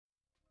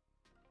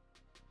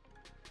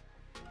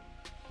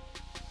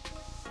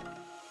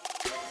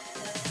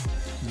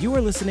You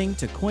are listening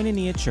to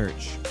Koinonia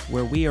Church,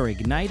 where we are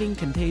igniting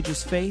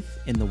contagious faith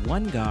in the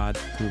one God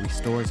who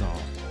restores all.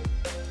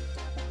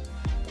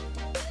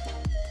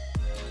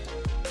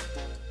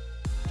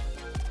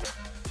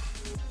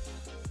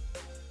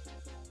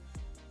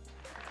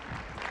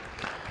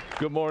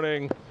 Good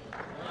morning.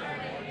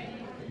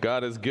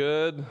 God is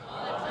good.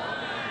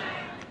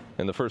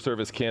 In the first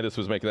service, Candace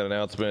was making that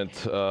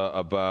announcement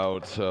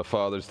about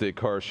Father's Day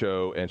car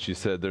show, and she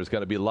said there's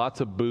going to be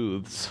lots of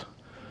booths.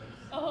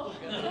 Oh.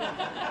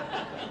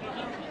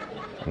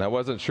 And I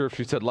wasn't sure if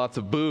she said lots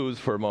of booze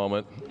for a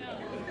moment. No.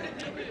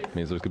 It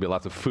means there's going to be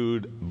lots of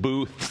food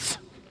booths,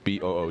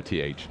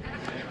 B-O-O-T-H.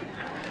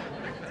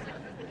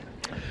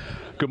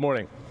 Good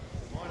morning.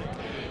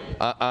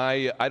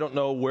 I don't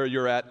know where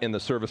you're at in the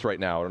service right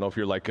now. I don't know if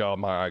you're like, oh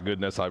my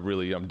goodness,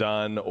 I'm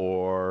done,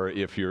 or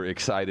if you're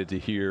excited to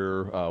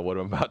hear what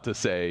I'm about to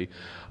say.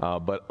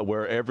 But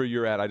wherever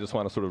you're at, I just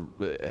want to sort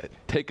of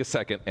take a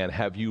second and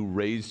have you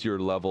raise your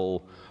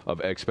level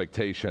of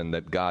expectation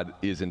that God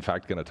is in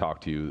fact going to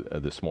talk to you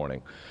this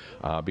morning.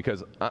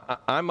 Because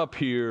I'm up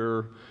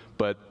here,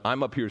 but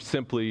I'm up here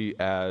simply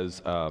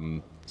as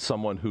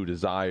someone who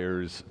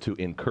desires to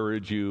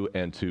encourage you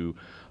and to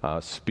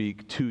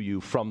speak to you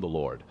from the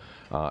Lord.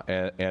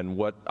 And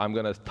what I'm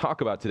going to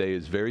talk about today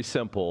is very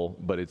simple,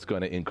 but it's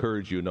going to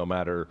encourage you no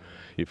matter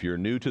if you're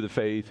new to the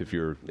faith, if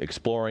you're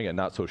exploring and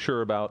not so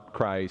sure about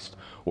Christ,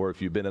 or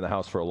if you've been in the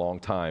house for a long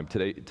time.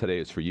 Today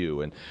is for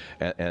you.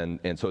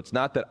 And so it's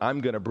not that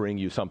I'm going to bring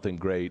you something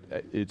great.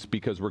 It's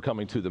because we're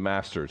coming to the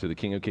Master, to the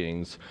King of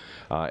Kings,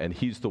 and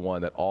He's the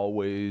one that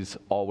always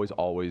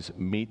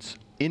meets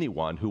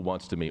anyone who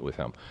wants to meet with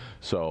Him.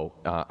 So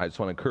I just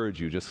want to encourage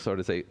you, just sort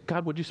of say,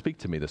 God, would you speak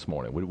to me this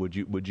morning?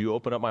 Would you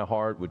open up my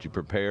heart? Would you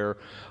prepare?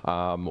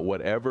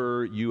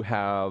 Whatever you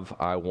have,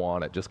 I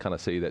want it. Just kind of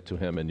say that to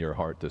Him in your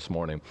heart this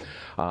morning.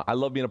 I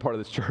love being a part of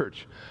this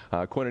church.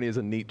 Koinonia is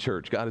a neat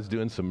church. God is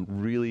doing some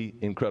really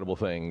incredible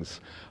things,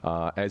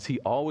 as He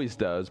always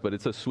does, but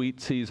it's a sweet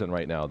season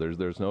right now.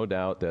 There's no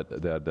doubt that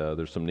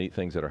there's some neat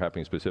things that are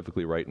happening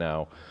specifically right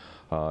now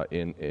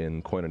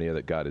in Koinonia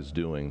that God is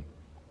doing.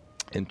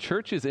 And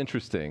church is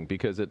interesting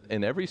because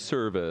in every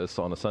service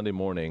on a Sunday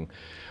morning,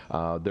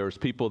 there's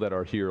people that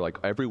are here like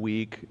every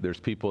week. There's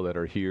people that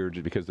are here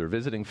because they're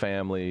visiting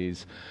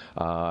families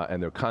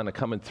and they're kind of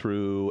coming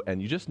through.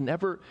 And you just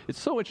never, it's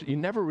so interesting, you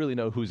never really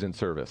know who's in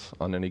service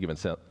on any given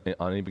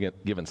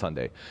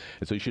Sunday.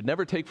 And so you should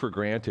never take for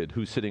granted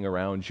who's sitting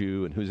around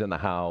you and who's in the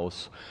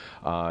house.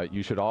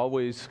 You should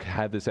always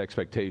have this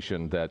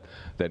expectation that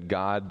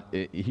God,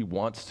 He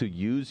wants to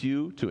use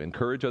you to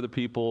encourage other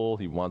people.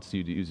 He wants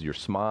you to use your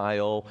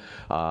smile.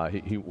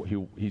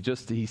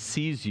 He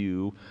sees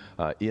you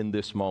in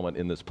this moment,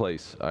 in this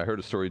place. I heard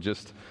a story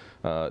just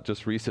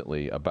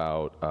recently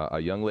about a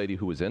young lady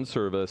who was in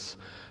service.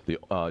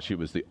 She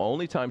was the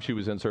only time she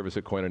was in service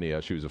at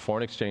Koinonia. She was a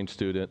foreign exchange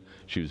student.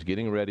 She was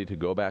getting ready to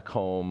go back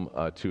home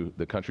to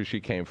the country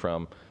she came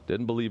from.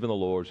 Didn't believe in the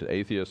Lord. She's an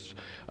atheist.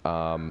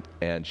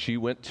 And she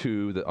went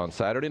on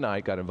Saturday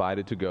night, got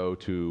invited to go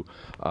to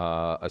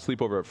a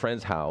sleepover at a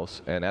friend's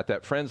house. And at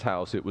that friend's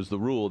house, it was the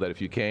rule that if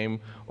you came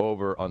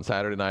over on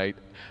Saturday night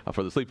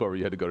for the sleepover,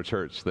 you had to go to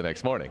church the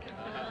next morning.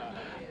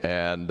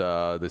 And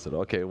they said,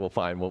 okay, well,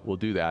 fine, we'll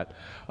do that.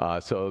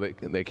 So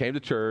they came to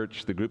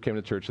church, the group came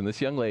to church, and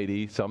this young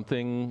lady,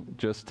 something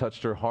just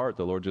touched her heart.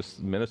 The Lord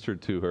just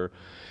ministered to her.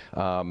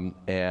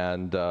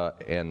 And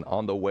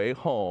on the way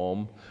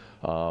home,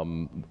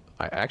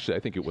 I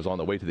think it was on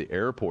the way to the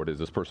airport as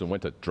this person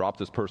went to drop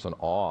this person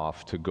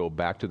off to go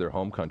back to their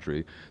home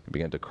country. They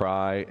began to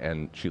cry,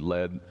 and she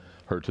led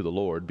her to the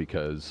Lord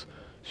because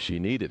she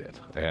needed it.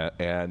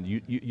 And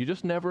you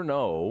just never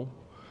know.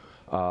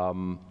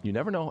 You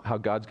never know how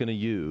God's going to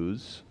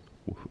use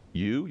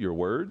you, your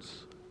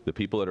words, the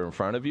people that are in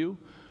front of you.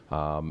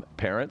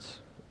 Parents,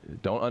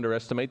 don't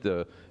underestimate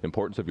the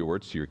importance of your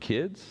words to your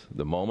kids,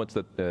 the moments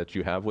that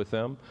you have with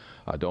them.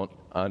 Don't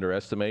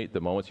underestimate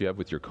the moments you have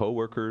with your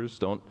coworkers.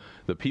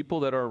 The people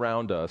that are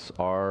around us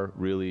are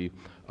really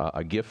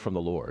a gift from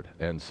the Lord.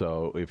 And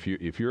so if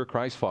you're a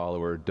Christ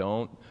follower,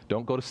 don't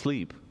go to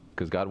sleep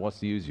because God wants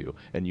to use you.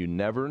 And you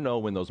never know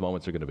when those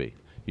moments are going to be.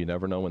 You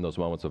never know when those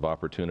moments of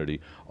opportunity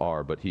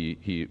are, but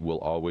he will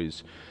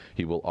always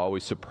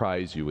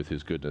surprise you with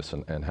His goodness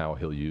and how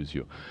He'll use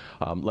you.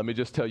 Let me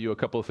just tell you a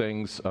couple of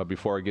things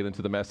before I get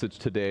into the message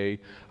today.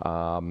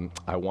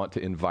 I want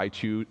to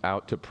invite you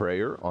out to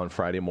prayer on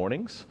Friday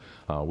mornings.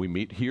 We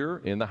meet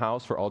here in the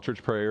house for all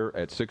church prayer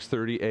at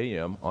 6:30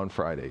 a.m. on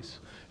Fridays.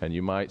 And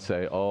you might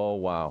say, oh,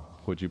 wow,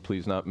 would you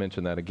please not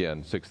mention that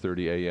again,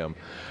 6:30 a.m.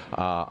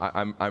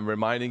 I'm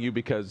reminding you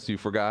because you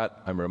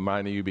forgot. I'm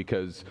reminding you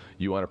because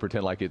you want to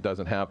pretend like it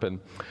doesn't happen.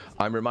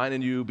 I'm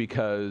reminding you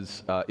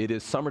because it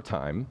is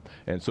summertime,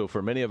 and so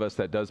for many of us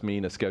that does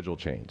mean a schedule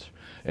change.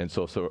 And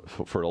so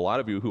for a lot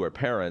of you who are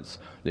parents,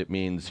 it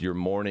means your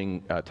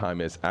morning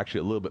time is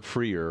actually a little bit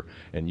freer,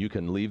 and you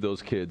can leave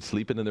those kids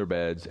sleeping in their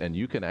beds, and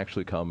you can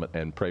actually come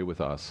and pray with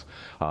us.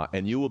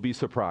 And you will be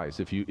surprised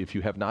if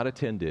you have not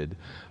attended.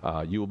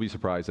 You will be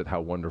surprised at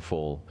how wonderful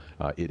wonderful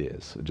it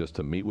is just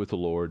to meet with the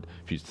Lord.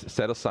 If you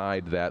set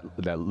aside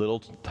that little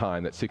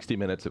time, that 60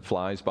 minutes, it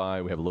flies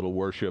by. We have a little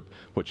worship,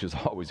 which is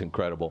always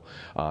incredible,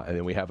 and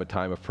then we have a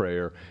time of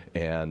prayer.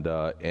 And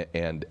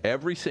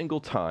every single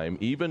time,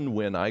 even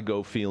when I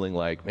go feeling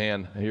like,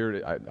 man,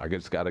 I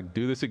just got to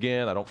do this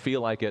again, I don't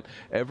feel like it.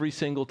 Every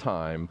single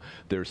time,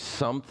 there's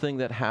something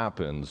that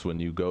happens when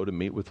you go to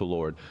meet with the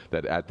Lord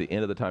that at the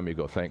end of the time you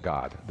go, thank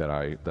God that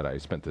I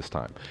spent this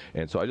time.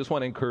 And so I just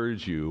want to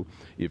encourage you,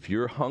 if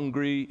you're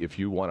hungry, if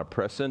you want to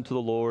press into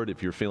the Lord,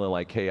 if you're feeling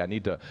like, hey, I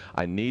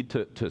need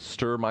to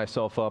stir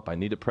myself up, I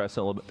need to press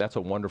in a little bit, that's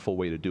a wonderful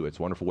way to do it. It's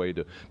a wonderful way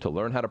to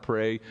learn how to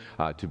pray,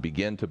 to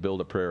begin to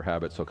build a prayer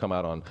habit. So come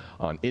out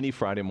on any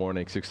Friday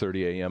morning,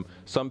 6:30 a.m.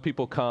 Some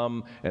people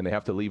come and they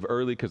have to leave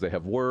early because they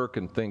have work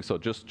and things, so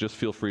just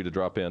feel free to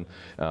drop in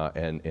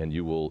and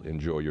you will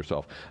enjoy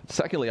yourself.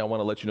 Secondly, I want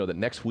to let you know that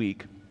next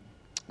week,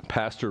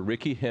 Pastor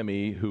Ricky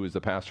Hemme, who is the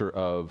pastor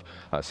of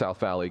South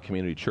Valley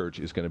Community Church,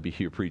 is going to be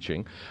here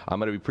preaching. I'm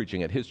going to be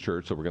preaching at his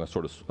church, so we're going to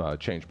sort of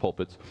change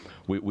pulpits.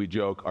 We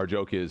joke, our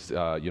joke is,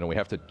 we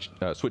have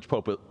to switch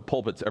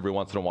pulpits every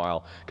once in a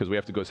while because we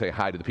have to go say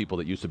hi to the people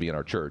that used to be in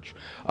our church.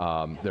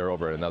 They're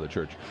over at another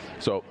church.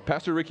 So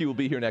Pastor Ricky will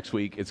be here next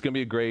week. It's going to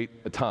be a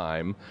great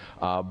time,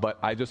 but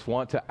I just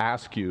want to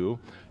ask you,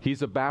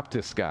 he's a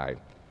Baptist guy.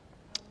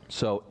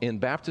 So in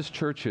Baptist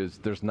churches,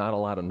 there's not a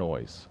lot of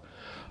noise.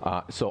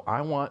 So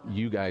I want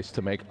you guys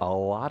to make a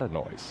lot of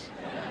noise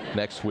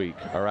next week,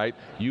 all right?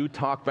 You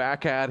talk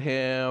back at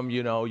him,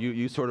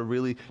 you sort of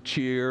really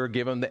cheer,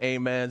 give him the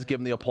amens, give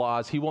him the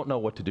applause. He won't know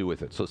what to do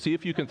with it. So see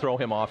if you can throw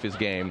him off his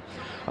game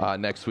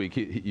next week.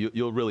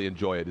 You'll really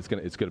enjoy it. It's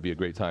gonna be a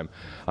great time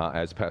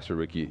as Pastor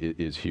Ricky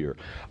is here.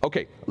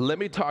 Okay, let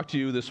me talk to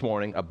you this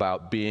morning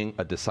about being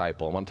a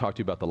disciple. I want to talk to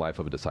you about the life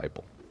of a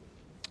disciple.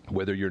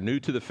 Whether you're new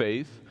to the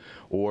faith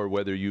or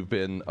whether you've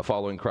been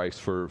following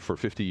Christ for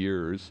 50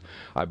 years,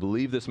 I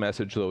believe this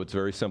message, though it's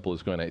very simple,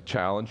 is going to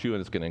challenge you and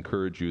it's going to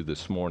encourage you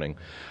this morning.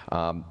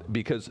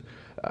 Because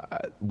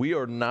we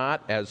are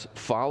not, as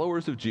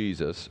followers of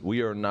Jesus,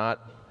 we are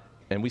not,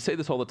 and we say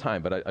this all the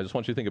time, but I just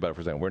want you to think about it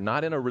for a second. We're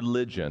not in a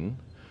religion,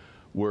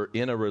 we're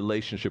in a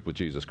relationship with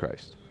Jesus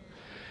Christ.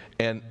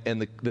 And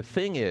the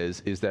thing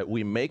is that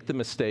we make the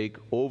mistake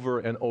over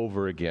and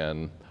over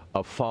again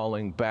of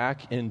falling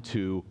back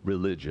into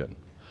religion,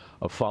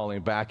 of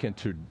falling back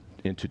into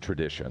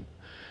tradition.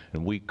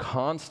 And we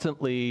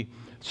constantly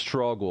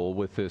struggle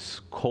with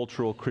this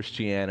cultural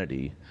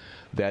Christianity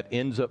that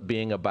ends up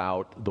being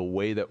about the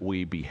way that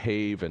we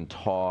behave and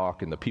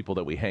talk and the people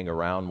that we hang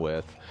around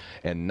with,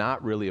 and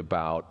not really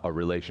about a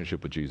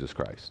relationship with Jesus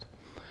Christ.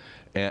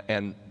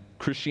 And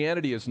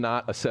Christianity is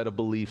not a set of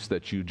beliefs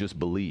that you just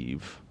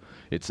believe.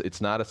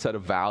 It's not a set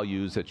of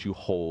values that you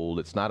hold.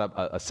 It's not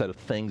a set of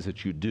things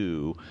that you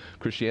do.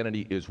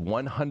 Christianity is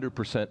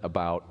 100%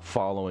 about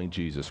following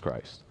Jesus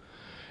Christ.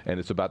 And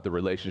it's about the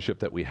relationship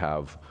that we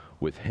have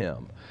with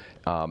Him.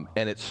 And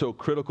it's so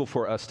critical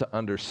for us to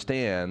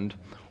understand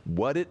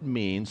what it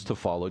means to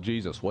follow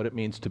Jesus, what it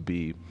means to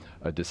be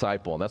a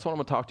disciple. And that's what I'm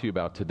going to talk to you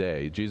about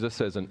today. Jesus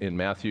says in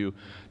Matthew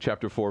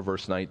chapter 4,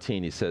 verse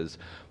 19, He says,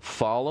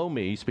 "Follow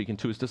me," speaking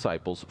to His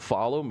disciples,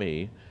 "follow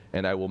me,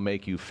 and I will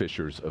make you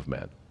fishers of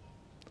men."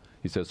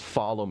 He says,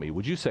 follow me.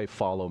 Would you say,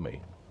 follow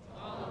me?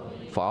 Follow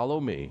me.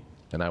 Follow me,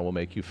 and I will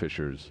make you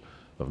fishers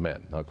of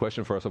men. Now, the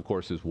question for us, of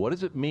course, is what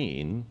does it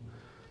mean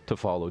to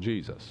follow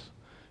Jesus?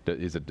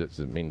 Does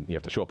it mean you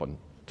have to show up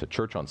to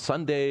church on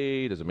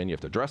Sunday? Does it mean you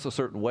have to dress a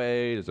certain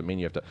way? Does it mean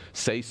you have to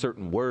say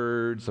certain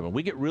words? I mean,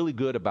 we get really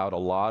good about a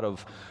lot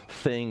of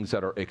things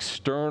that are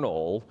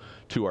external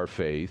to our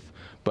faith,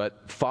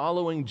 but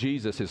following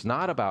Jesus is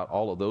not about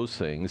all of those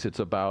things. It's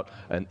about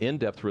an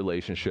in-depth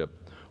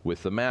relationship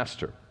with the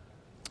Master.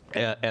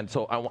 And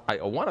so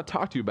I want to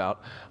talk to you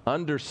about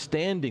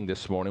understanding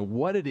this morning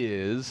what it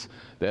is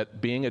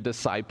that being a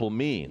disciple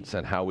means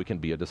and how we can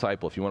be a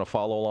disciple. If you want to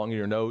follow along in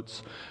your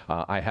notes,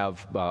 I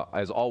have,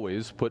 as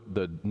always, put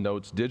the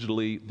notes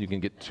digitally. You can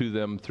get to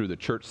them through the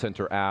Church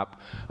Center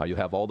app. You'll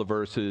have all the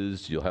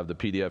verses. You'll have the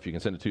PDF. You can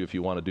send it to you if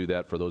you want to do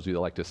that. For those of you that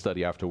like to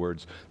study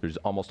afterwards, there's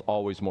almost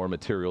always more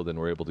material than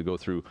we're able to go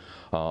through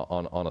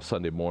on a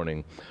Sunday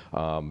morning.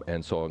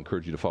 And so I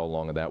encourage you to follow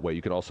along in that way.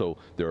 You can also,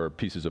 there are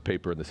pieces of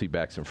paper in the seat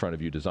backs in front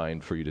of you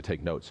designed for you to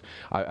take notes.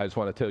 I just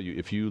want to tell you,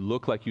 if you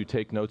look like you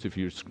take notes, if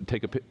you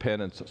take a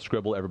pen and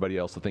scribble, everybody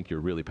else will think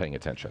you're really paying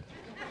attention.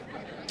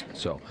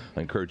 So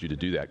I encourage you to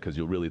do that because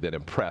you'll really then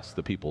impress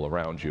the people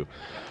around you,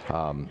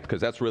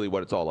 because that's really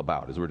what it's all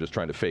about, is we're just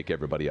trying to fake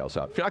everybody else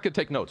out. If you're not going to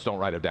take notes, don't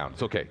write it down.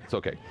 It's okay. It's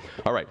okay.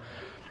 All right.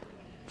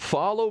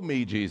 Follow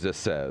me, Jesus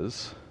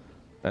says,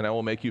 and I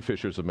will make you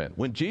fishers of men.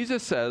 When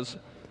Jesus says,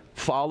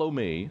 follow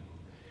me,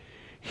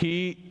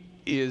 He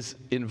is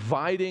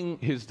inviting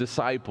His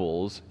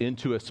disciples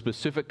into a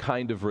specific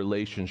kind of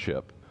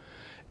relationship.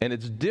 And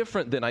it's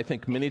different than I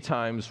think many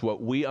times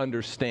what we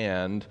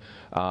understand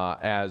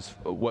as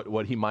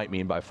what he might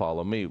mean by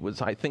follow me.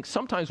 I think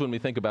sometimes when we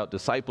think about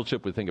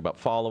discipleship, we think about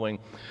following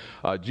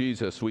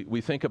Jesus.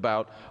 We think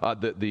about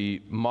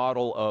the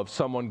model of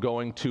someone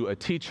going to a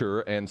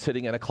teacher and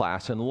sitting in a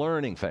class and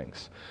learning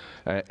things.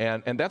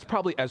 And that's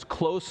probably as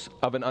close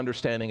of an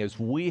understanding as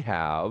we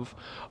have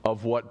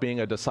of what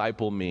being a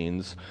disciple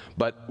means.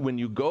 But when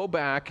you go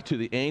back to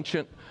the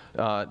ancient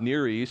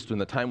Near East, in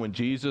the time when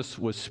Jesus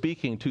was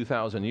speaking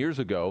 2,000 years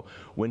ago,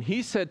 when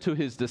he said to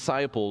his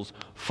disciples,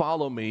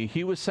 "Follow me,"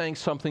 he was saying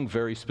something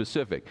very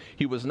specific.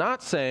 He was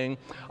not saying,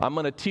 "I'm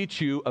going to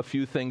teach you a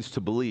few things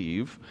to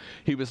believe."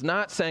 He was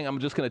not saying, "I'm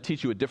just going to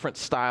teach you a different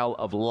style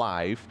of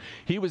life."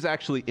 He was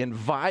actually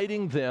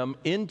inviting them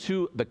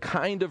into the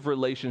kind of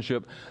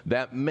relationship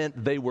that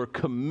meant they were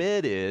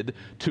committed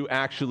to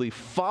actually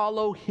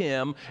follow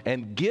him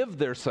and give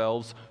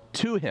themselves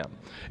to him.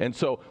 And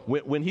so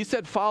when he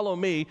said, "Follow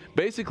me,"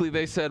 basically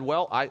they said,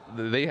 well,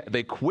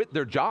 they quit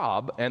their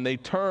job and they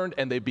turned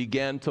and they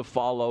began to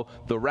follow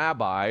the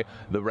rabbi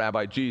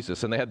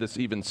Jesus. And they had this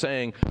even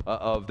saying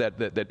of that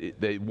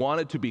they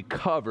wanted to be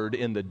covered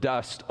in the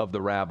dust of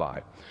the rabbi.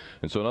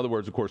 And so in other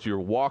words, of course, you're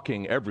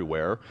walking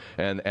everywhere,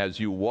 and as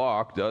you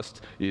walk,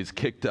 dust is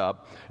kicked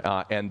up,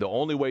 and the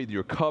only way that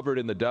you're covered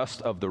in the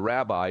dust of the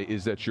rabbi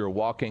is that you're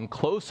walking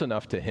close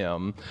enough to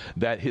him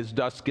that his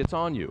dust gets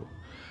on you.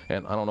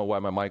 And I don't know why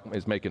my mic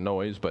is making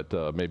noise, but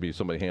maybe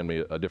somebody hand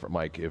me a different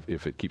mic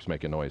if it keeps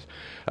making noise.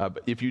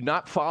 If you're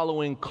not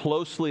following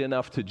closely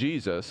enough to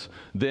Jesus,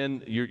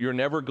 then you're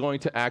never going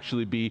to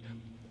actually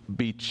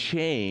be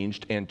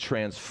changed and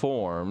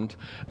transformed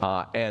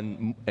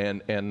and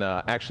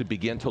actually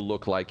begin to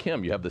look like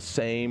him. You have the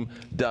same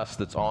dust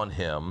that's on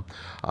him,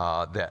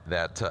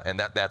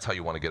 and that's how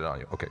you want to get it on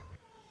you. Okay,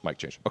 mic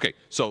change. Okay,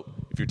 so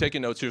if you're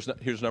taking notes,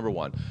 here's number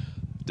one.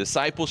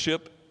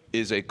 Discipleship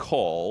is a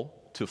call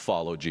to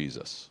follow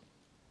Jesus.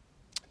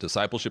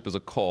 Discipleship is a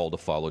call to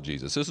follow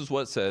Jesus. This is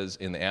what it says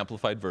in the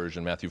Amplified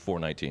Version, Matthew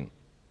 4:19.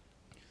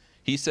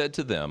 He said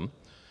to them,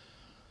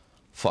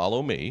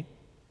 "Follow me,"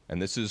 and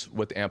this is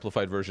what the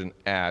Amplified Version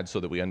adds so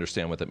that we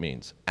understand what that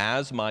means.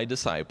 "As my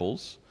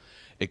disciples,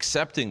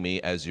 accepting me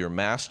as your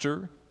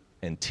master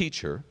and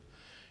teacher,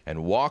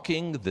 and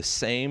walking the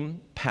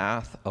same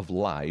path of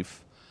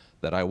life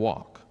that I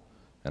walk,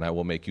 and I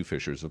will make you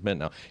fishers of men."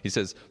 Now, he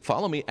says,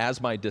 "Follow me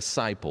as my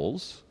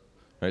disciples."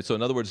 Right, so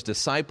in other words,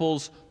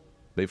 disciples,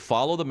 they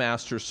follow the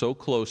master so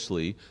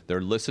closely,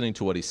 they're listening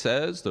to what he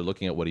says, they're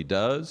looking at what he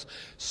does,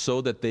 so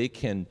that they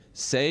can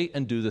say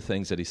and do the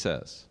things that he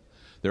says.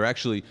 They're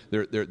actually,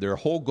 their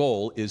whole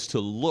goal is to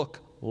look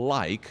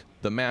like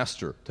the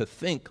master, to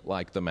think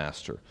like the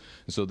master.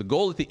 And so the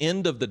goal at the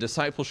end of the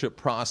discipleship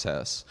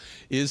process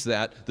is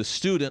that the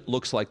student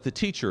looks like the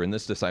teacher in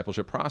this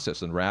discipleship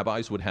process. And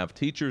rabbis would have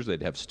teachers,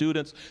 they'd have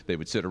students, they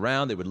would sit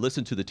around, they would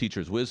listen to the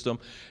teacher's wisdom.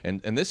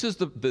 And this is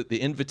the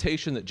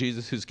invitation that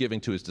Jesus is giving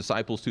to his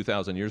disciples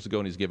 2,000 years ago,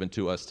 and he's given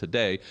to us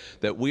today,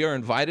 that we are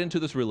invited into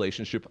this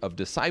relationship of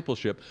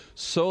discipleship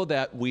so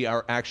that we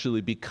are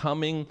actually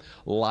becoming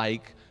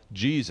like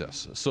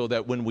Jesus, so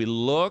that when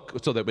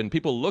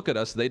people look at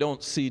us, they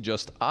don't see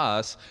just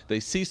us,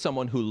 they see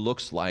someone who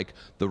looks like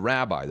the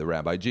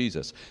rabbi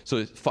Jesus.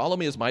 So follow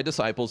me as my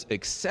disciples,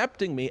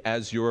 accepting me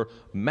as your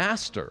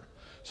master.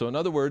 So in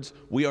other words,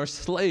 we are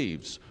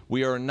slaves.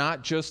 We are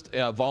not just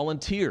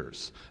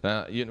volunteers.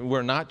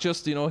 We're not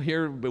just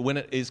here when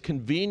it is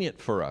convenient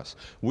for us.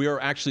 We are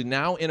actually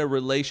now in a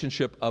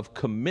relationship of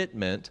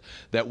commitment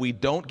that we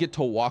don't get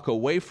to walk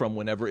away from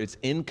whenever it's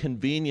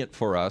inconvenient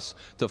for us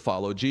to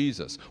follow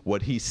Jesus.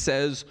 What he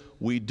says,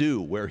 we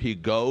do. Where he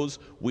goes,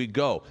 we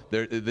go.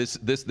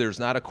 There's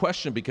not a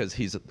question because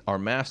he's our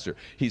master.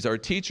 He's our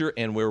teacher,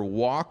 and we're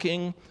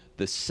walking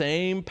the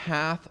same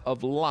path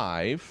of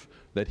life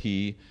that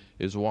he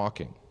is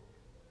walking.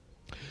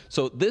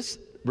 So this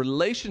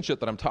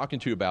relationship that I'm talking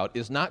to you about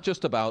is not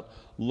just about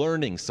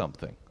learning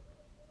something.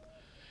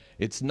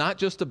 It's not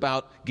just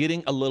about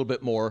getting a little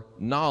bit more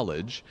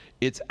knowledge.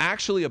 It's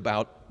actually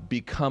about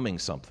becoming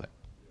something.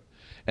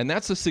 And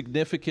that's a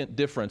significant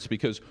difference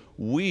because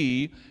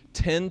we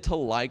tend to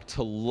like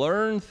to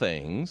learn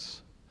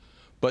things,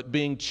 but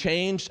being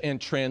changed and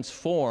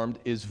transformed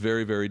is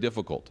very, very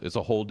difficult. It's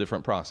a whole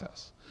different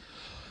process.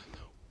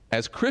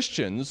 As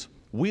Christians,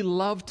 we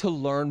love to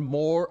learn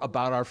more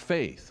about our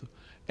faith.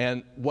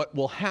 And what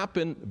will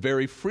happen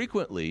very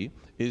frequently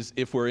is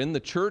if we're in the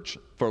church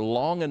for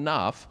long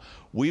enough,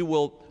 we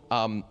will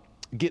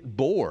get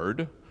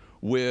bored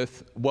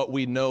with what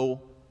we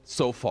know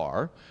so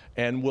far,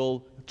 and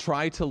we'll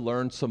try to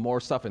learn some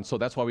more stuff. And so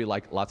that's why we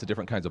like lots of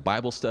different kinds of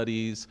Bible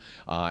studies,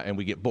 and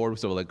we get bored,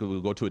 so we'll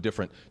go to a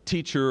different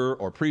teacher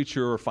or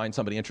preacher or find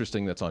somebody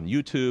interesting that's on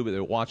YouTube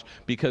and watch,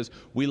 because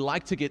we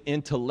like to get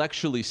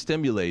intellectually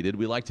stimulated.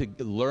 We like to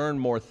learn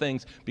more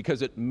things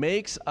because it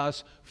makes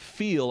us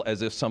feel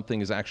as if something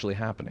is actually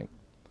happening.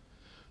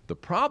 The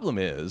problem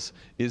is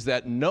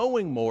that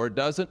knowing more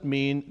doesn't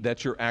mean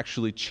that you're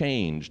actually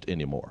changed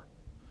anymore.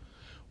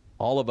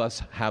 All of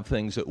us have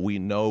things that we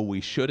know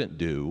we shouldn't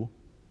do,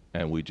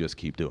 and we just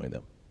keep doing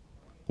them.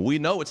 We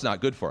know it's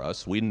not good for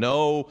us. We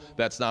know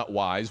that's not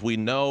wise. We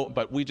know,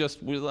 but we're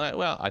like,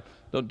 well,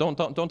 don't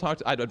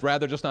talk. I'd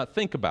rather just not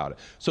think about it.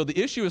 So the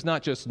issue is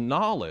not just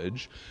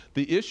knowledge.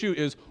 The issue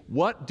is,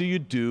 what do you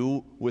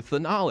do with the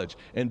knowledge?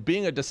 And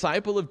being a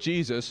disciple of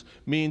Jesus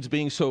means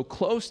being so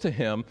close to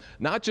him,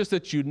 not just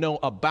that you know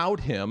about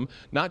him,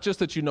 not just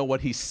that you know what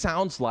he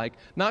sounds like,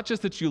 not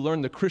just that you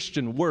learn the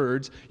Christian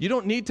words. You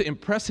don't need to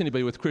impress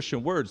anybody with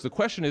Christian words. The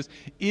question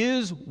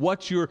is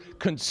what you're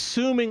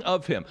consuming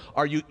of him?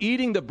 Are you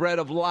eating the bread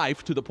of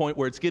life to the point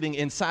where it's getting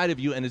inside of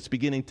you and it's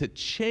beginning to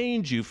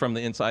change you from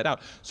the inside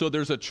out? So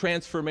there's a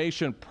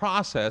transformation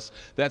process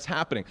that's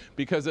happening,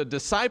 because a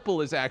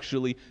disciple is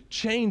actually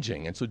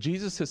changing. And so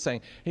Jesus is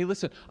saying, hey,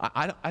 listen,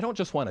 I don't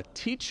just want to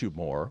teach you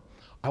more,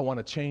 I want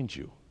to change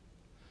you.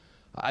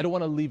 I don't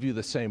want to leave you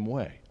the same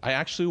way. I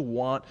actually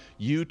want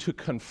you to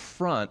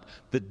confront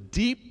the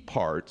deep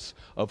parts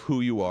of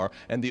who you are,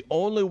 and the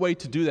only way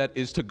to do that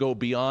is to go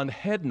beyond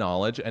head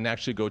knowledge and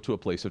actually go to a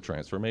place of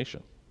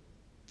transformation.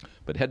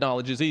 But head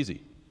knowledge is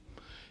easy.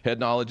 Head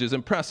knowledge is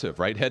impressive,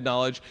 right? Head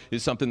knowledge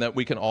is something that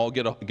we can all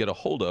get a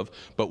hold of,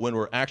 but when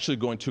we're actually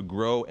going to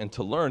grow and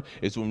to learn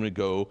is when we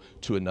go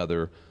to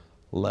another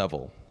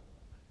level.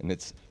 And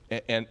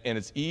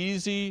it's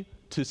easy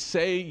to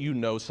say you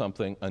know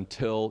something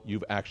until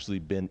you've actually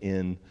been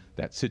in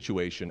that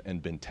situation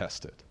and been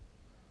tested.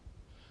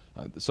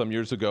 Some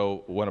years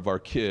ago, one of our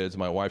kids,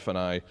 my wife and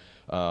I,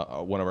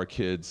 one of our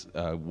kids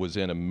was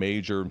in a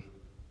major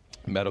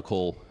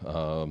medical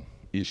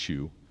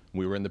issue.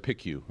 We were in the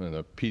PICU, in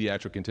the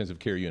Pediatric Intensive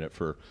Care Unit,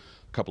 for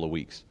a couple of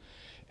weeks.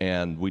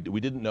 And we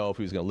didn't know if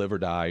he was going to live or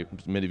die.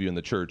 Many of you in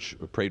the church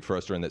prayed for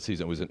us during that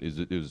season.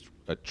 It was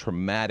a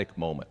traumatic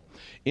moment.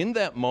 In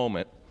that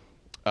moment,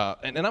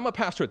 and I'm a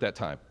pastor at that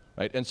time,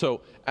 right? And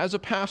so as a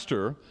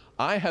pastor,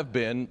 I have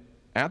been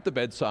at the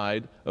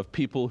bedside of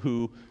people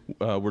who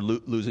were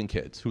losing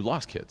kids, who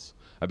lost kids.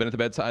 I've been at the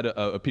bedside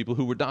of people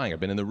who were dying. I've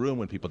been in the room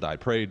when people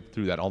died, prayed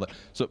through that, all that.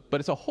 So,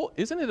 but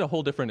isn't it a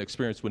whole different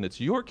experience when it's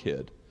your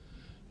kid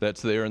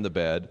that's there in the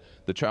bed,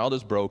 the child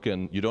is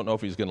broken, you don't know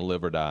if he's going to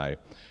live or die,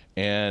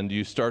 and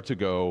you start to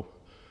go,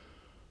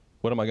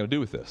 what am I going to do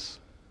with this?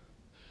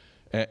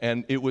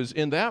 And it was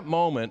in that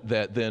moment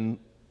that then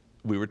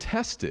we were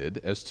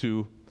tested as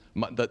to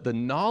the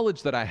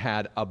knowledge that I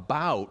had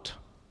about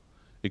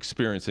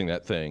experiencing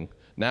that thing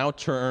now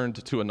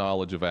turned to a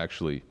knowledge of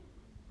actually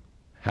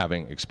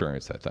having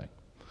experienced that thing.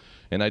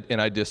 And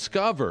I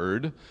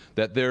discovered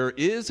that there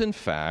is, in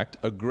fact,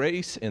 a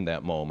grace in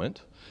that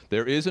moment.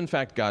 There is, in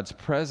fact, God's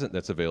presence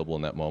that's available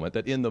in that moment,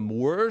 that in the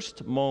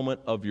worst moment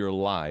of your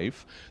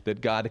life, that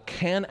God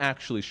can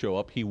actually show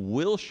up. He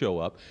will show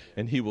up,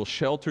 and he will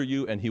shelter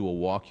you, and he will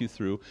walk you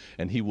through,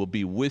 and he will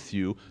be with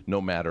you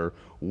no matter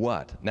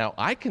what. Now,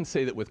 I can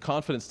say that with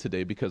confidence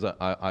today because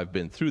I've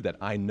been through that.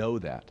 I know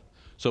that.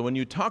 So when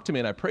you talk to me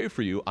and I pray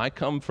for you, I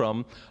come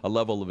from a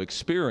level of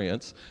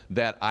experience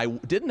that I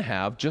didn't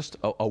have just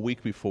a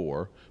week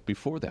before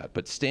that.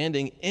 But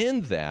standing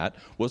in that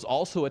was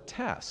also a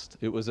test.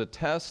 It was a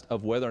test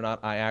of whether or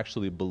not I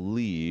actually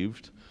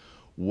believed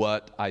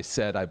what I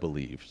said I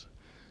believed.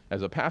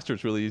 As a pastor,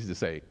 it's really easy to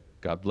say,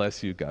 God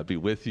bless you, God be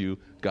with you,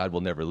 God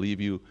will never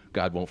leave you,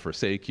 God won't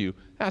forsake you.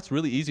 That's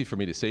really easy for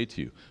me to say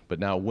to you. But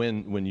now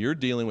when you're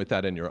dealing with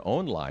that in your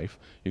own life,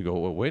 you go,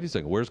 well, wait a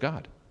second, where's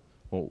God?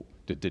 Well,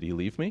 did he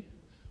leave me?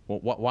 Well,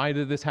 why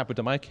did this happen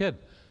to my kid?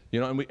 You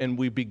know, and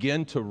we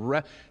begin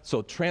to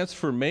so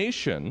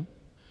transformation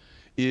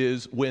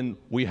is when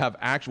we have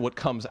what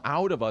comes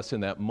out of us in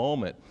that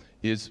moment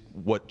is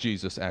what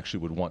Jesus actually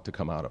would want to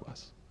come out of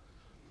us.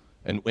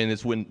 And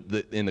it's when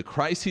in the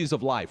crises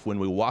of life, when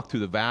we walk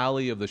through the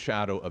valley of the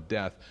shadow of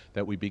death,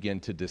 that we begin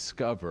to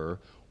discover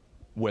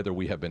whether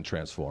we have been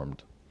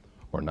transformed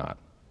or not.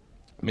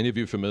 Many of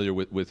you are familiar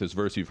with this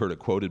verse. You've heard it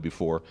quoted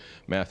before,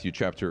 Matthew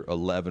chapter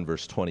 11,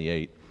 verse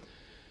 28.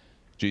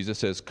 Jesus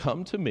says,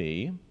 "Come to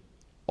me,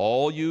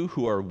 all you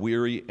who are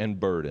weary and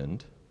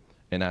burdened,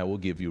 and I will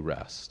give you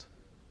rest."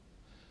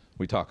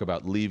 We talk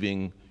about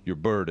leaving your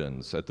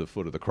burdens at the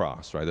foot of the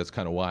cross, right? That's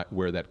kind of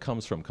where that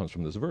comes from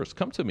this verse.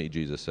 Come to me,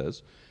 Jesus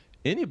says,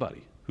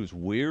 anybody who's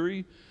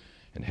weary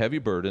and heavy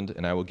burdened,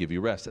 and I will give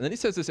you rest. And then he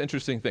says this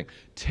interesting thing,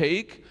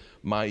 take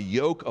my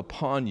yoke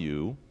upon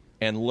you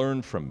and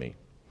learn from me.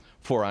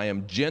 For I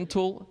am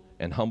gentle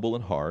and humble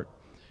in heart,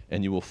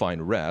 and you will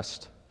find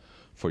rest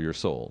for your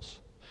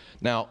souls.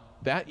 Now,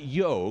 that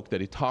yoke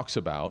that he talks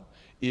about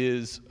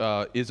is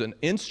an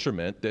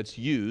instrument that's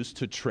used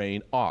to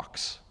train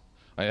ox.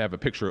 I have a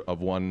picture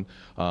of one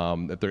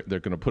that they're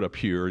going to put up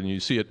here, and you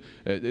see it.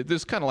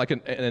 This is kind of like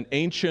an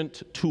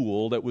ancient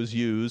tool that was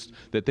used,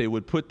 that they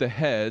would put the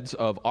heads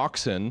of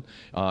oxen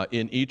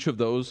in each of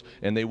those,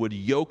 and they would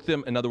yoke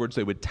them. In other words,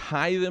 they would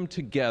tie them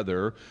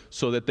together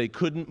so that they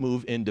couldn't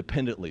move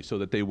independently, so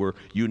that they were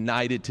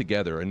united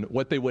together. And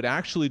what they would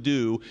actually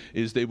do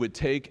is they would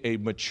take a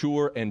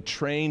mature and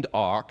trained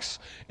ox,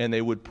 and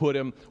they would put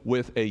him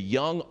with a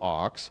young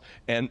ox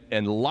and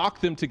lock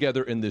them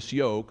together in this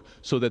yoke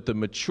so that the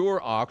mature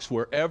ox,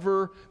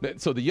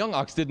 so the young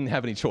ox didn't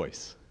have any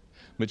choice.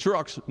 Mature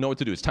ox know what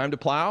to do. It's time to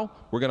plow.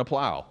 We're going to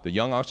plow. The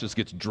young ox just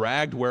gets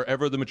dragged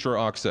wherever the mature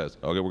ox says.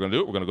 Okay, we're going to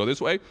do it. We're going to go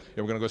this way. And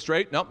we're going to go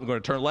straight. Nope, we're going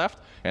to turn left.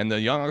 And the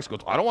young ox goes,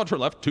 I don't want to turn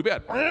left. Too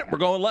bad. We're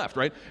going left,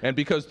 right? And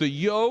because the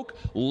yoke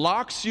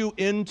locks you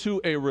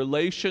into a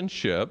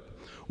relationship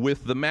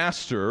with the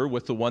master,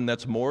 with the one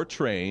that's more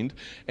trained,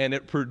 and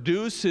it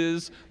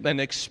produces an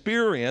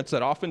experience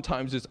that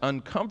oftentimes is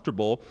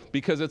uncomfortable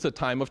because it's a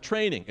time of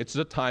training. It's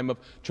a time of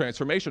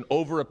transformation.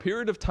 Over a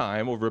period of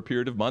time, over a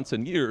period of months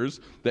and years,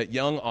 that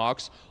young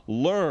ox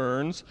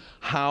learns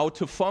how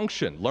to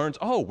function, learns,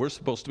 oh, we're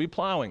supposed to be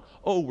plowing.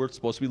 Oh, we're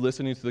supposed to be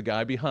listening to the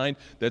guy behind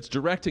that's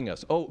directing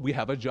us. Oh, we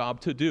have a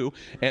job to do.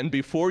 And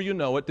before you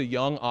know it, the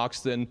young ox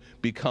then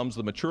becomes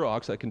the mature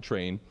ox that can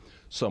train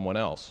someone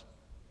else.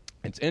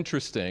 It's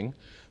interesting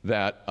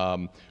that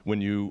when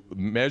you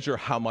measure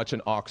how much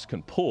an ox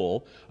can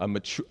pull,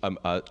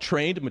 a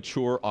trained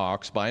mature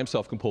ox by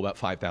himself can pull about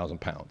 5,000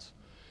 pounds.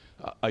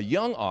 A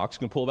young ox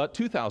can pull about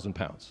 2,000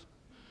 pounds.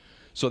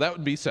 So that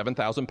would be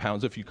 7,000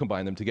 pounds if you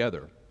combine them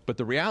together. But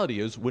the reality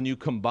is when you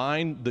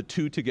combine the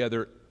two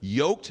together,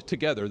 yoked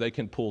together, they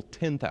can pull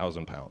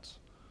 10,000 pounds.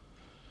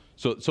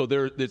 So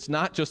it's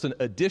not just an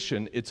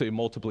addition, it's a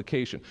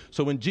multiplication.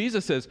 So when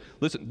Jesus says,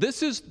 listen,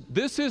 this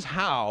is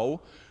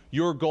how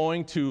you're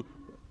going to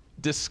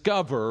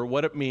discover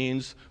what it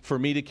means for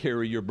me to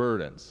carry your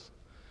burdens.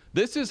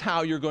 This is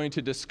how you're going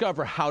to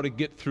discover how to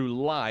get through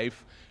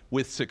life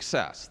with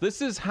success.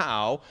 This is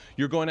how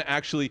you're going to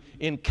actually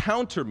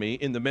encounter me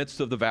in the midst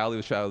of the valley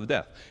of the shadow of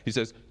death. He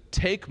says,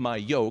 take my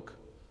yoke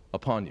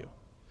upon you.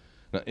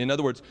 Now, in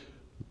other words,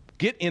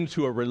 get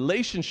into a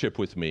relationship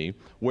with me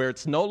where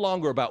it's no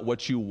longer about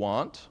what you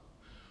want,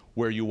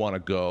 where you want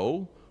to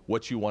go,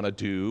 what you want to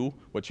do,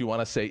 what you want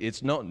to say.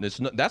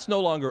 That's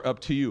no longer up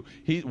to you.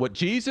 What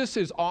Jesus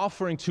is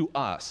offering to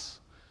us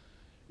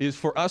is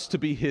for us to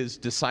be his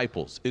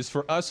disciples, is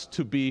for us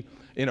to be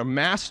in a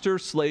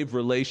master-slave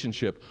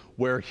relationship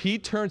where he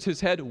turns his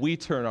head, we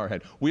turn our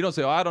head. We don't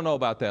say, oh, I don't know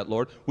about that,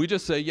 Lord. We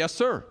just say, yes,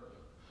 sir.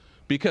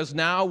 Because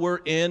now we're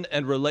in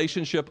a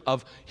relationship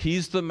of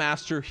he's the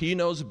master, he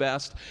knows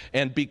best,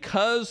 and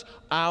because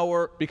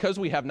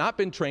we have not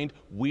been trained,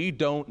 we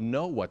don't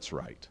know what's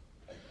right.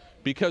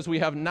 Because we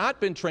have not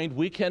been trained,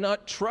 we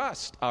cannot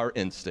trust our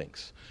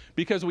instincts.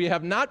 Because we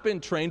have not been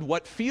trained,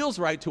 what feels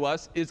right to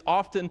us is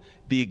often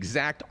the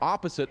exact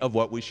opposite of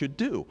what we should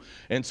do.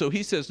 And so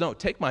he says, no,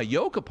 take my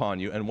yoke upon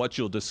you, and what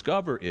you'll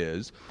discover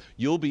is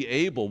we'll be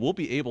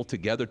able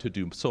together to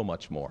do so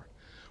much more.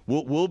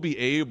 We'll be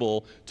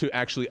able to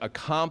actually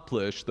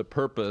accomplish the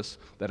purpose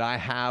that I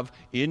have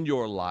in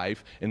your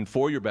life and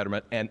for your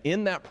betterment. And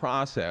in that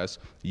process,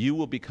 you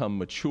will become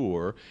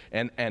mature.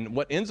 And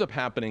what ends up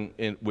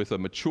happening with a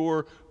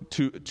mature,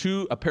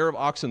 a pair of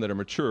oxen that are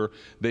mature,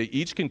 they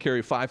each can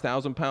carry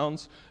 5,000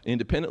 pounds.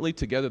 Independently,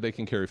 together they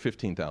can carry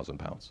 15,000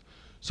 pounds.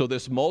 So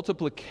this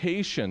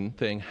multiplication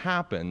thing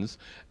happens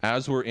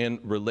as we're in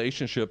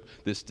relationship,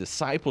 this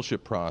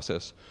discipleship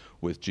process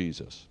with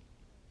Jesus.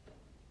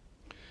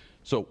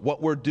 So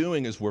what we're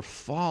doing is we're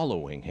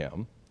following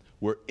him,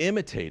 we're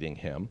imitating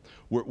him,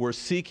 we're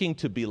seeking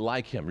to be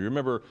like him. You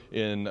remember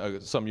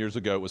some years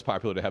ago it was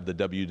popular to have the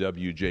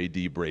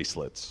WWJD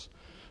bracelets,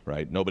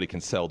 right? Nobody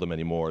can sell them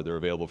anymore. They're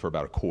available for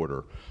about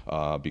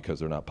 $0.25 because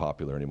they're not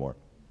popular anymore.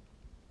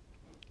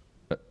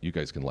 You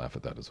guys can laugh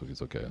at that.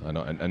 It's okay. I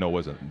know it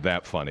wasn't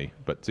that funny,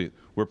 but see,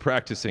 we're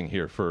practicing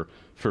here for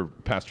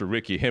Pastor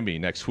Ricky Hemme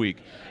next week.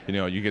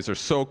 You guys are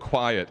so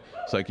quiet.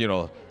 It's like,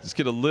 just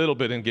get a little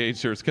bit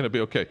engaged here. It's going to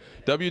be okay.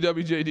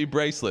 WWJD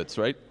bracelets,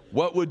 right?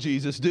 What would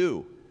Jesus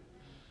do?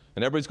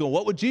 And everybody's going,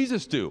 what would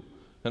Jesus do?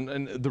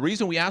 And the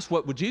reason we ask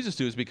what would Jesus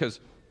do is because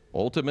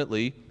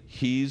ultimately,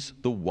 he's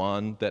the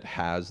one that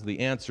has the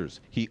answers.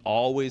 He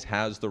always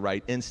has the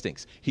right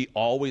instincts. He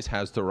always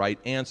has the right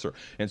answer.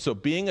 And so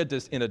being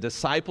in a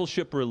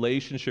discipleship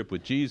relationship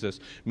with Jesus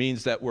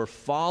means that we're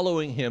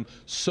following him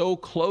so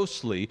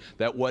closely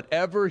that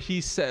whatever he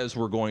says,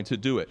 we're going to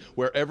do it.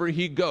 Wherever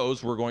he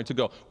goes, we're going to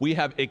go. We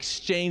have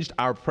exchanged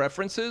our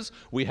preferences.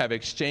 We have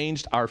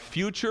exchanged our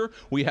future.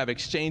 We have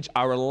exchanged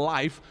our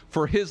life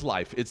for his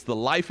life. It's the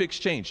life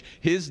exchange.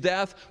 His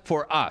death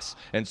for us.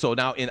 And so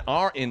now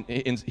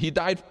he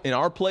died in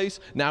our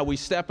place. Now we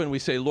step and we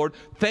say, Lord,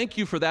 thank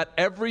you for that.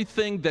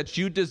 Everything that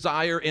you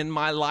desire in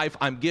my life,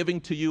 I'm giving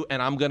to you,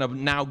 and I'm going to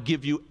now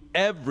give you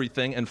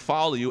everything and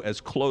follow you as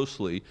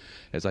closely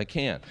as I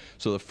can.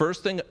 So the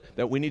first thing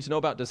that we need to know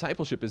about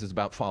discipleship is it's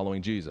about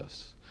following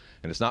Jesus.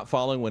 And it's not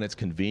following when it's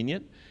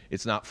convenient.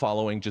 It's not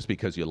following just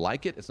because you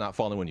like it. It's not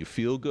following when you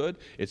feel good.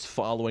 It's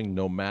following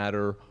no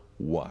matter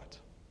what.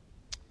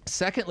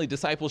 Secondly,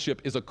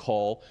 discipleship is a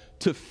call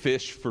to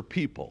fish for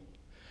people.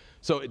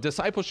 So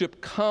discipleship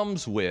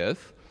comes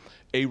with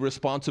a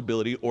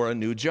responsibility or a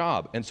new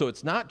job. And so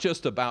it's not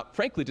just about,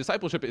 frankly,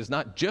 discipleship is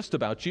not just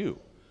about you.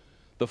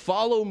 The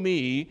follow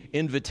me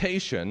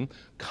invitation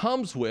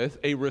comes with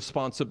a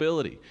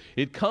responsibility.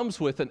 It comes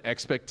with an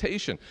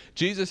expectation.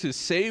 Jesus has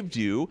saved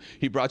you.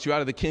 He brought you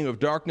out of the kingdom of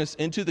darkness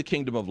into the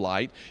kingdom of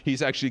light.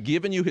 He's actually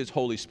given you his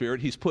Holy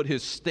Spirit. He's put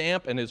his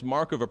stamp and his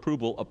mark of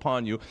approval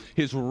upon you.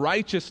 His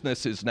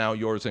righteousness is now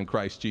yours in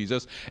Christ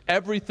Jesus.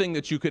 Everything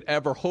that you could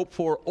ever hope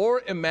for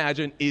or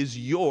imagine is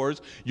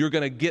yours. You're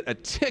going to get a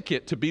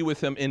ticket to be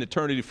with him in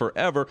eternity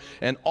forever.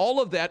 And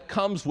all of that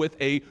comes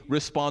with a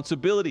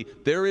responsibility.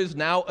 There is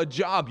now a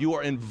job. You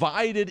are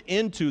invited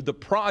into the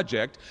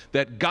project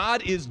that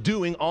God is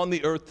doing on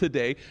the earth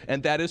today,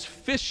 and that is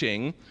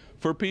fishing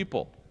for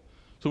people.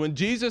 So when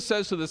Jesus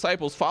says to the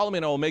disciples, follow me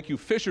and I will make you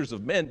fishers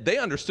of men, they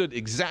understood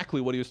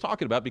exactly what he was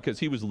talking about because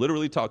he was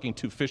literally talking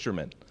to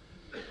fishermen.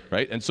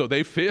 Right? And so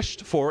they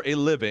fished for a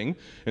living.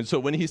 And so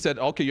when he said,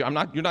 okay, you're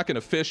not going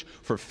to fish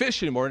for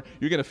fish anymore,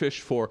 you're going to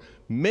fish for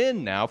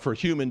men now, for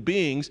human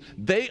beings,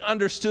 they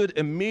understood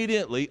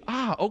immediately,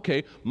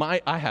 okay,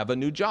 I have a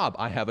new job,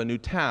 I have a new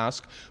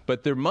task,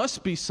 but there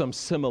must be some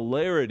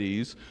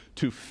similarities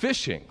to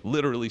fishing,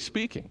 literally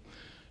speaking.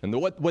 And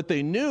what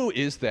they knew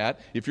is that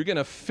if you're going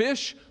to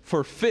fish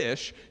for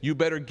fish, you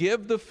better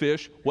give the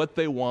fish what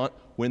they want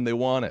when they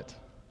want it.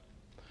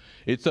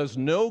 It does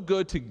no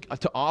good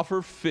to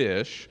offer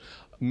fish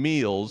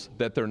meals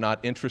that they're not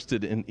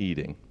interested in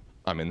eating.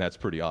 I mean, that's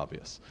pretty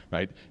obvious,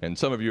 right? And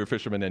some of you are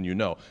fishermen and you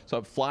know.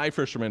 So fly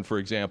fishermen, for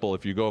example,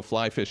 if you go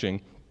fly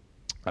fishing,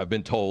 I've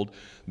been told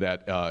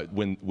that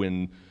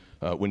when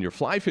you're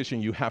fly fishing,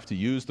 you have to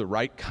use the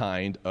right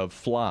kind of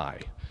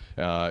fly.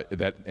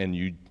 And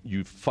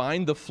you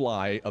find the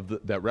fly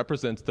that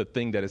represents the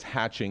thing that is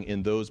hatching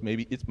in those,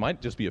 maybe it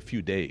might just be a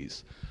few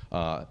days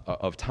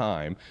of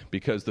time,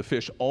 because the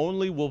fish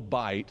only will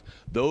bite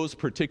those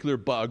particular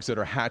bugs that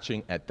are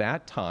hatching at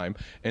that time.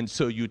 And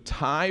so you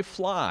tie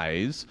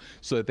flies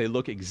so that they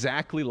look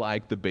exactly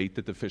like the bait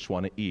that the fish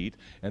want to eat,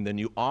 and then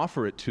you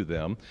offer it to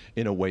them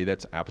in a way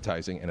that's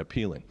appetizing and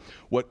appealing.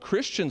 What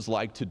Christians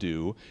like to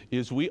do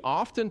is we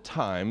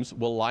oftentimes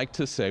will like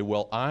to say,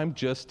 well, I'm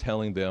just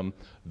telling them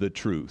the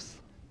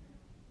truth,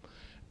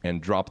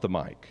 and drop the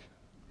mic.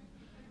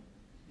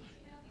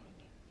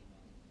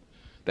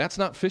 That's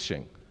not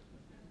fishing.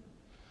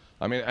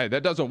 I mean,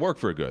 that doesn't work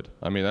for good.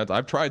 I mean,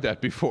 I've tried that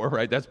before,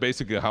 right? That's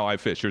basically how I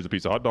fish. Here's a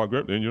piece of hot dog,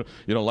 and you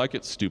don't like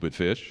it, stupid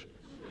fish.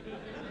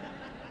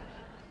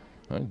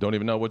 Right? Don't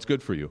even know what's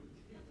good for you.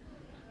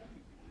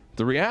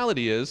 The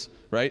reality is,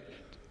 right,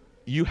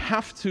 you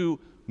have to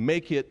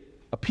make it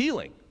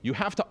appealing. You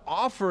have to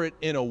offer it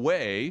in a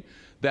way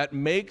that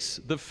makes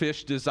the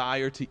fish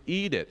desire to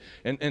eat it.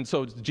 And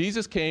so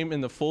Jesus came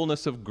in the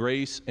fullness of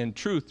grace and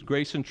truth.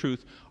 Grace and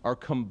truth are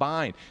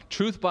combined.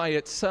 Truth by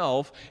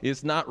itself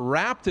is not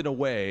wrapped in a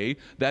way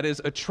that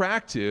is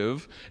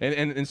attractive.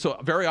 And so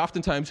very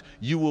oftentimes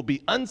you will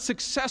be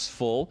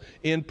unsuccessful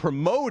in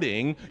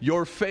promoting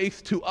your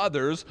faith to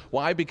others.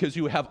 Why? Because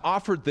you have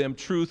offered them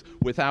truth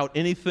without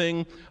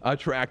anything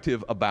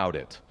attractive about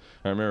it.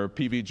 I remember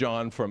P.V.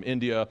 John from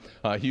India,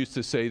 he used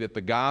to say that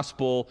the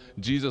gospel,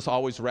 Jesus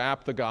always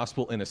wrapped the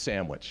gospel in a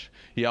sandwich.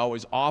 He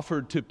always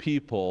offered to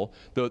people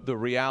the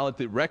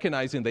reality,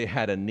 recognizing they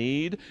had a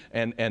need,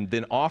 and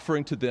then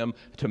offering to them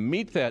to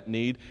meet that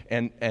need.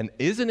 And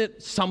isn't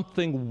it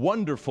something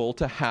wonderful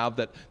to have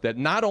that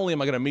not only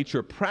am I going to meet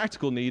your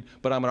practical need,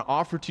 but I'm going to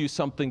offer to you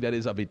something that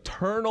is of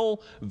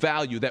eternal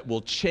value, that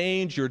will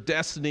change your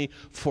destiny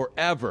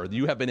forever.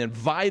 You have been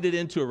invited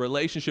into a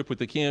relationship with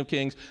the King of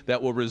Kings that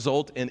will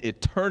result in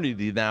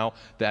eternity now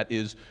that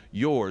is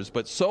yours.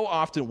 But so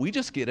often we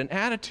just get an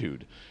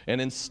attitude.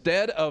 And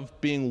instead of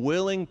being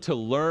willing to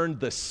learn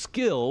the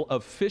skill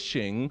of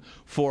fishing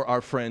for our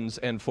friends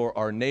and for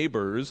our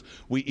neighbors,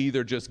 we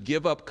either just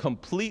give up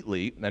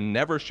completely and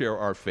never share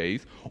our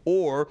faith,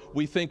 or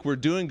we think we're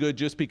doing good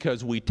just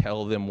because we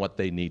tell them what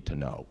they need to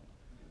know.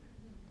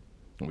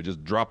 And we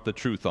just drop the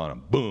truth on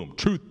them. Boom,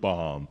 truth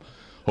bomb.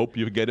 Hope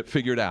you get it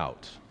figured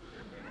out.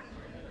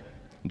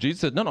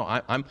 Jesus said,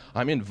 no,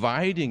 I'm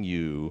inviting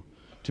you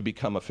to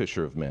become a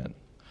fisher of men.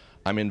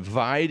 I'm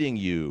inviting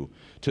you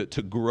to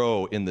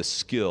grow in the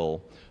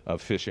skill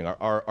of fishing.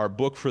 Our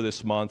book for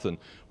this month, and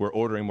we're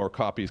ordering more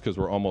copies because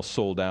we're almost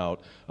sold out,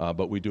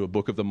 but we do a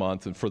book of the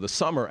month. And for the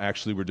summer,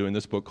 actually, we're doing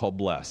this book called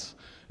Bless.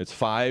 It's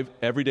 5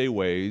 everyday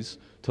ways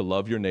to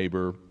love your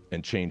neighbor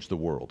and change the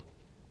world.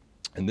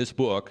 And this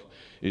book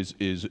is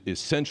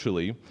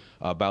essentially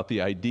about the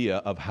idea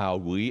of how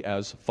we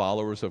as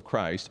followers of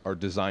Christ are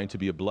designed to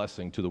be a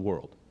blessing to the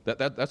world.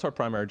 That's our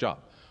primary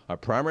job. Our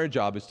primary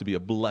job is to be a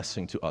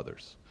blessing to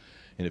others.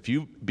 And if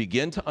you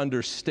begin to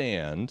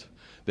understand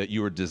that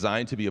you are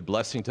designed to be a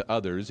blessing to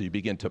others, you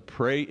begin to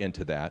pray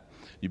into that.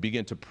 You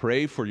begin to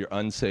pray for your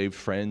unsaved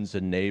friends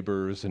and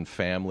neighbors and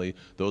family,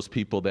 those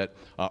people that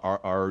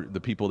are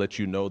the people that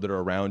you know that are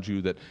around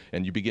you,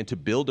 and you begin to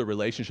build a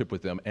relationship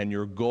with them, and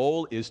your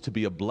goal is to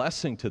be a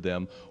blessing to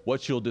them.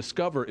 What you'll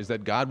discover is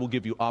that God will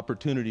give you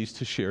opportunities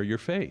to share your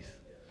faith.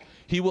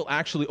 He will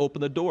actually open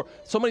the door.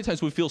 So many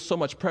times we feel so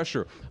much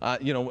pressure.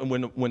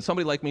 When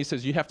somebody like me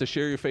says you have to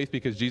share your faith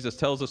because Jesus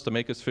tells us to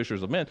make us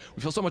fishers of men,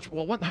 we feel so much,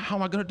 well, how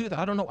am I going to do that?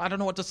 I don't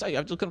know what to say.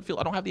 I'm just going to feel,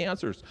 I don't have the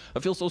answers. I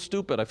feel so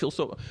stupid. I feel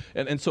so,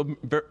 and so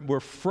we're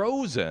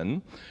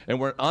frozen and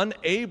we're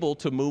unable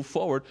to move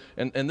forward.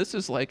 And this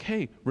is like,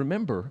 hey,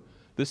 remember,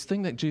 this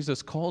thing that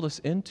Jesus called us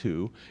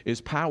into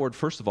is powered,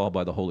 first of all,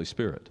 by the Holy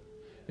Spirit.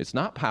 It's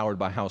not powered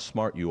by how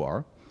smart you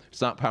are. It's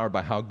not powered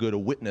by how good a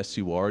witness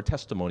you are, a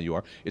testimony you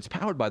are. It's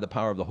powered by the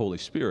power of the Holy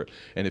Spirit.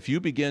 And if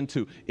you begin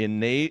to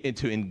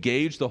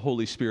engage the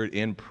Holy Spirit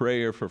in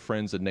prayer for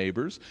friends and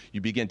neighbors, you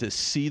begin to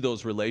see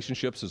those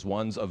relationships as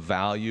ones of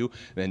value,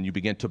 and you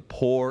begin to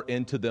pour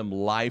into them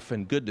life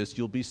and goodness,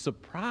 you'll be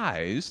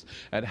surprised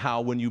at how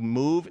when you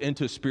move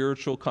into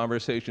spiritual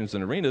conversations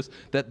and arenas,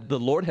 that the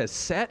Lord has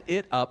set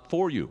it up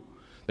for you.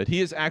 That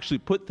he has actually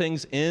put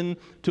things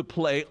into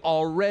play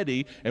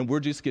already, and we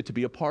just get to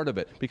be a part of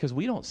it. Because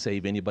we don't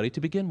save anybody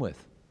to begin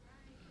with.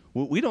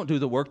 We don't do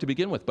the work to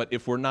begin with. But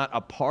if we're not a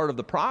part of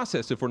the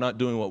process, if we're not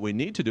doing what we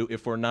need to do,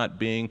 if we're not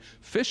being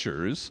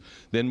fishers,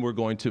 then we're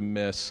going to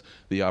miss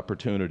the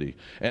opportunity.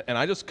 And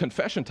I just,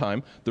 confession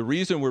time, the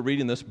reason we're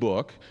reading this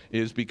book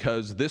is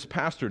because this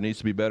pastor needs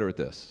to be better at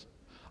this.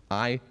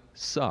 I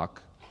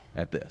suck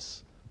at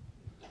this.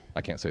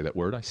 I can't say that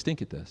word. I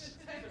stink at this.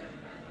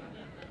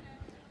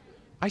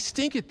 I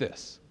stink at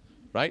this,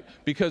 right?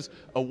 Because,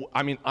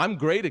 I'm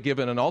great at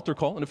giving an altar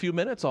call in a few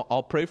minutes.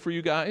 I'll pray for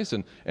you guys,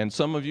 and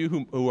some of you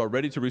who are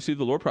ready to receive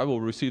the Lord probably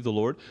will receive the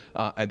Lord.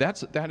 And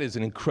that is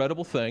an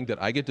incredible thing that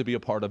I get to be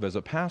a part of as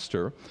a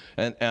pastor.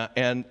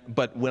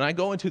 But when I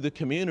go into the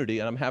community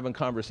and I'm having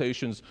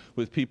conversations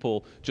with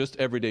people, just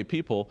everyday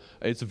people,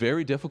 it's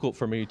very difficult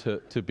for me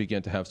to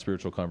begin to have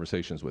spiritual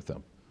conversations with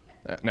them.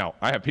 Now,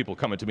 I have people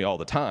coming to me all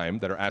the time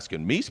that are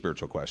asking me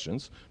spiritual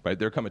questions, right?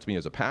 They're coming to me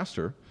as a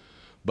pastor.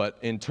 But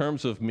in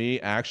terms of me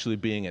actually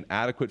being an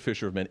adequate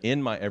fisher of men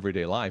in my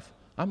everyday life,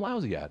 I'm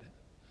lousy at it.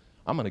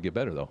 I'm going to get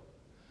better, though,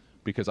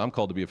 because I'm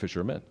called to be a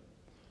fisher of men.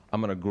 I'm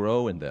going to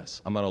grow in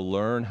this. I'm going to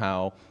learn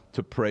how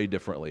to pray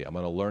differently. I'm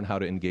going to learn how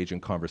to engage in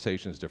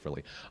conversations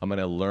differently. I'm going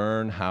to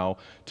learn how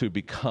to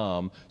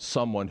become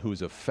someone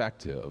who's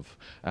effective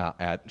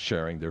at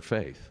sharing their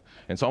faith.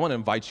 And so I want to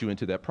invite you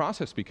into that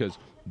process, because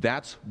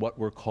that's what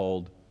we're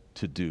called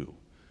to do.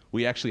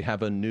 We actually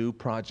have a new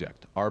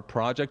project. Our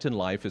project in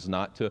life is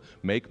not to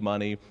make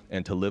money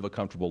and to live a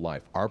comfortable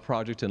life. Our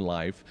project in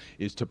life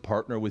is to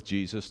partner with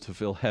Jesus to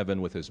fill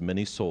heaven with as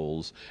many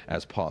souls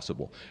as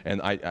possible.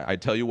 And I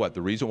tell you what,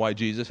 the reason why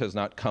Jesus has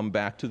not come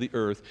back to the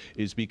earth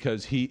is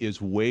because he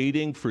is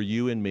waiting for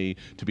you and me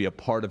to be a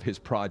part of his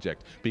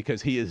project,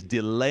 because he is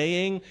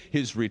delaying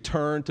his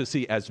return to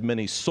see as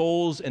many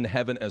souls in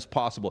heaven as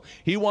possible.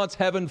 He wants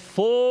heaven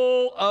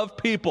full of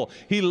people.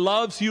 He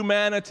loves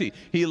humanity.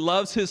 He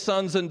loves his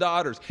sons and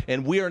daughters,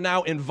 and we are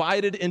now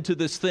invited into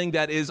this thing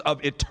that is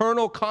of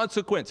eternal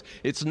consequence.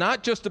 It's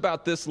not just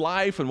about this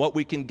life and what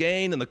we can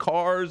gain and the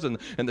cars and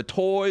the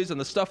toys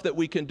and the stuff that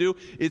we can do.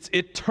 It's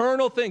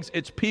eternal things.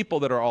 It's people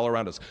that are all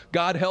around us.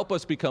 God, help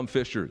us become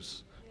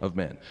fishers of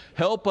men.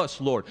 Help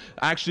us, Lord,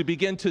 actually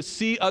begin to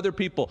see other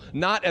people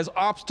not as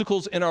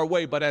obstacles in our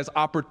way, but as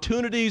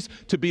opportunities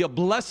to be a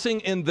blessing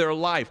in their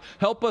life.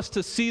 Help us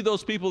to see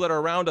those people that are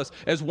around us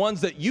as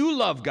ones that you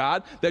love,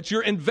 God, that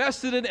you're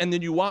invested in, and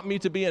then you want me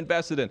to be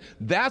invested in.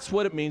 That's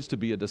what it means to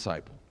be a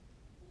disciple.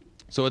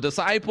 So a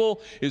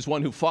disciple is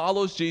one who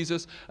follows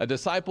Jesus. A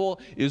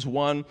disciple is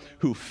one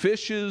who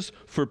fishes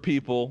for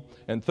people.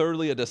 And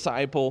thirdly, a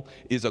disciple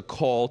is a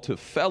call to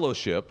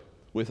fellowship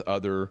with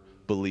other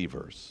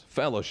believers.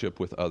 Fellowship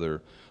with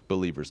other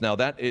believers. Now,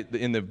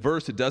 in the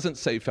verse, it doesn't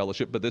say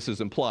fellowship, but this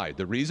is implied.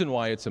 The reason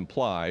why it's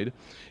implied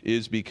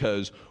is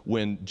because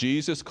when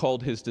Jesus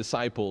called his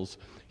disciples,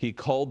 he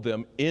called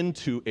them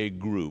into a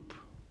group.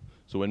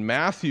 So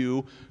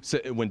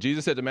when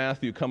Jesus said to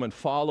Matthew, "Come and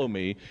follow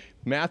me,"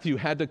 Matthew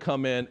had to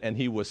come in, and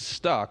he was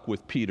stuck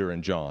with Peter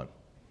and John.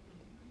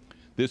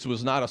 This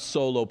was not a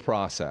solo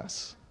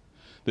process.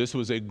 This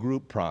was a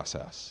group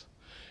process.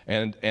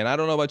 And I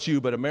don't know about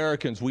you, but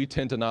Americans, we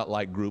tend to not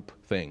like group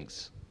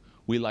things.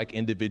 We like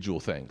individual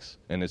things.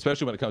 And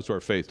especially when it comes to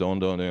our faith,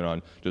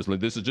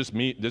 this is just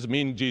me, this is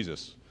me and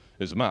Jesus.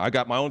 I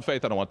got my own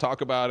faith. I don't want to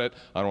talk about it.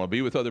 I don't want to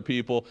be with other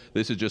people.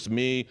 This is just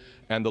me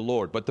and the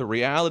Lord. But the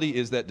reality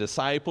is that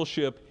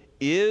discipleship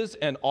is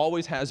and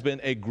always has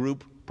been a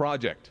group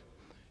project.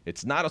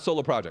 It's not a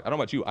solo project. I don't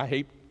know about you.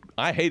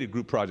 I hated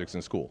group projects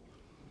in school.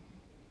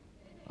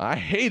 I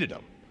hated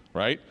them,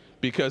 right?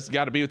 Because you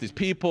got to be with these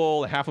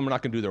people, half of them are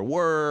not going to do their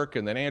work,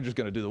 and then Andrew's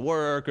going to do the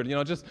work,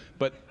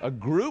 but a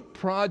group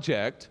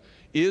project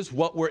is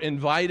what we're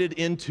invited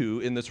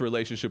into in this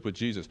relationship with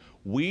Jesus.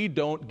 We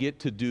don't get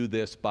to do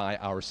this by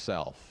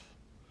ourselves.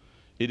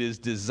 It is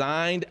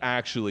designed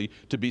actually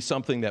to be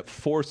something that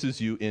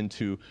forces you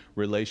into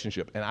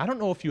relationship. And I don't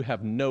know if you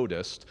have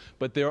noticed,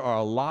 but there are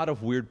a lot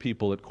of weird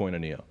people at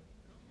Koinonia.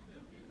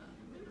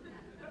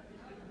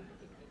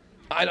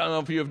 I don't know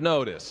if you have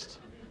noticed.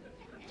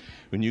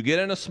 When you get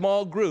in a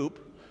small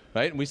group,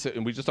 right? And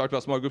we just talked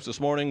about small groups this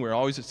morning. We're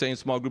always saying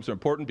small groups are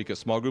important because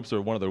small groups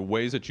are one of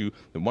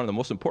the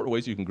most important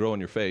ways you can grow in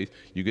your faith.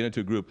 You get into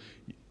a group.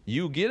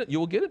 You will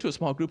get into a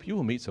small group, you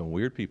will meet some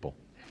weird people.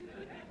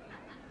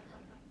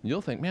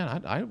 You'll think,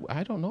 man,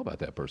 I don't know about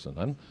that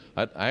person.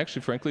 I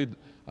actually, frankly,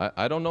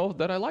 I don't know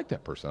that I like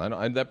that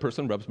person. That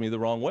person rubs me the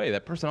wrong way.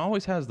 That person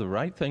always has the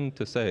right thing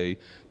to say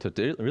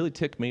to really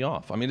tick me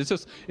off. I mean,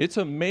 it's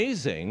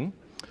amazing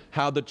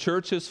how the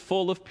church is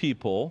full of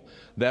people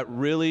that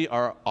really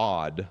are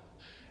odd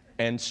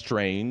and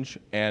strange,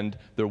 and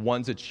they're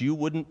ones that you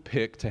wouldn't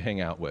pick to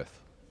hang out with.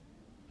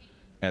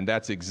 And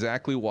that's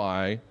exactly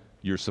why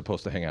you're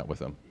supposed to hang out with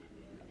them.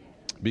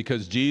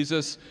 Because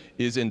Jesus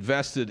is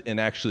invested in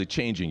actually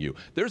changing you.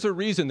 There's a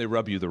reason they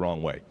rub you the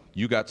wrong way.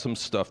 You got some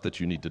stuff that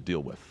you need to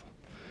deal with.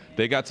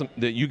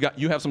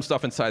 You have some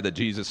stuff inside that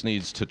Jesus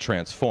needs to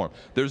transform.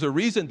 There's a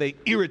reason they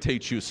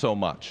irritate you so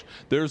much.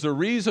 There's a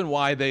reason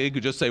why they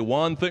could just say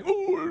one thing,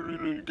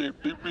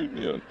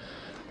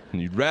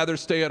 and you'd rather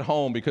stay at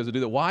home because of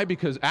that. Why?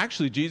 Because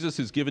actually Jesus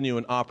has given you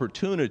an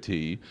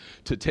opportunity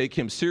to take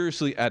him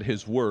seriously at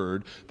his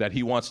word that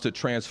he wants to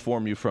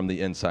transform you from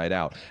the inside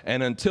out.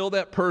 And until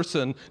that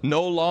person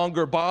no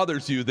longer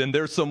bothers you, then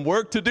there's some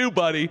work to do,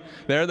 buddy.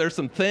 There's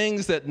some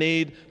things that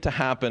need to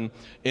happen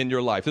in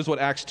your life. This is what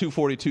Acts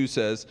 2:42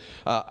 says.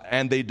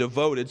 And they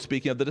devoted,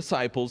 speaking of the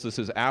disciples, this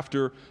is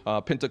after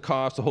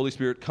Pentecost, the Holy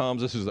Spirit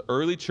comes. This is the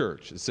early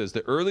church. It says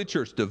the early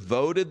church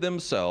devoted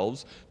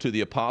themselves to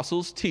the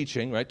apostles'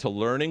 teaching, right? To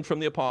learning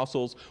from the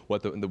apostles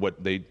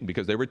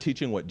because they were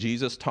teaching what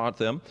Jesus taught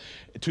them,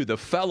 to the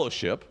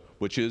fellowship,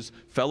 which is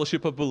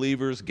fellowship of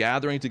believers,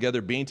 gathering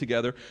together, being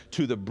together,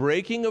 to the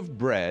breaking of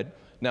bread.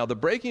 Now, the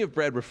breaking of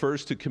bread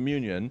refers to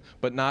communion,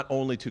 but not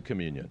only to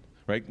communion.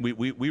 Right?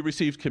 We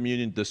received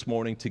communion this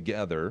morning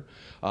together,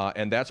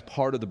 and that's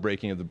part of the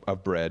breaking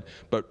of bread.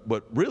 But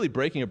what really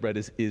breaking of bread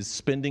is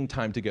spending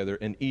time together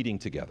and eating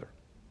together.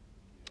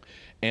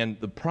 And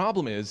the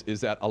problem is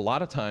that a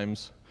lot of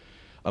times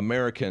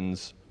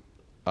Americans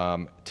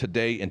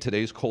today, in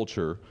today's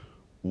culture,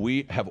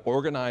 we have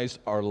organized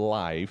our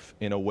life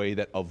in a way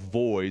that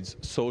avoids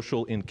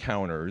social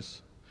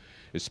encounters,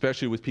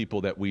 especially with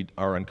people that we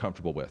are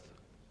uncomfortable with.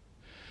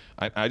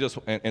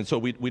 So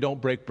we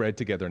don't break bread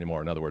together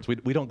anymore. In other words, we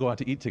don't go out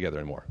to eat together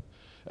anymore,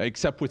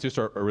 except with just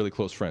our really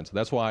close friends.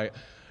 That's why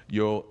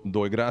yo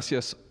doy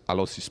gracias a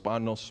los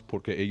hispanos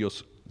porque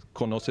ellos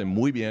conocen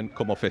muy bien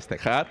cómo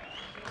festejar,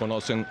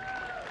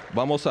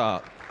 vamos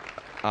a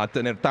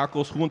tener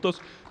tacos juntos.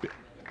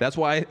 That's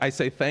why I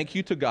say thank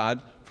you to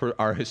God for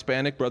our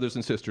Hispanic brothers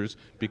and sisters,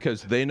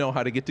 because they know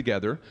how to get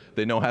together.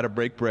 They know how to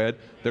break bread.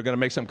 They're going to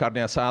make some carne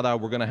asada.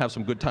 We're going to have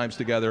some good times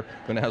together.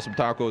 We're going to have some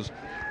tacos.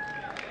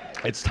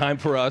 It's time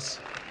for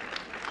us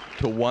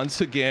to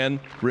once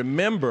again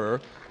remember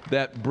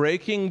that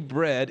breaking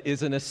bread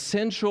is an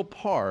essential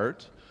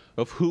part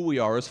of who we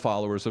are as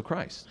followers of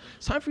Christ.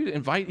 It's time for you to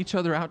invite each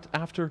other out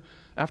after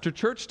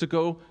church to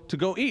go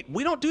eat.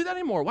 We don't do that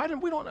anymore.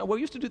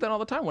 We used to do that all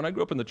the time. When I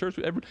grew up in the church,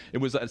 it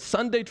was a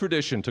Sunday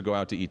tradition to go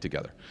out to eat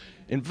together.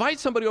 Invite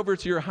somebody over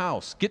to your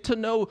house. Get to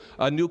know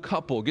a new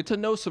couple. Get to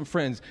know some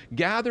friends.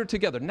 Gather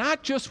together,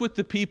 not just with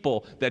the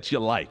people that you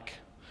like.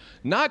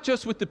 Not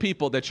just with the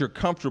people that you're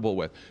comfortable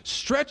with.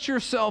 Stretch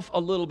yourself a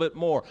little bit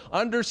more.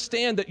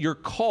 Understand that you're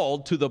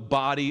called to the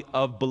body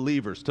of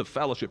believers, to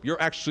fellowship.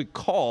 You're actually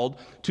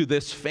called to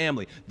this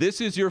family.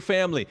 This is your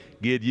family.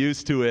 Get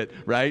used to it,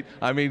 right?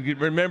 I mean,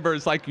 remember,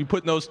 it's like you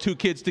putting those two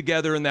kids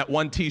together in that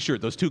one T-shirt.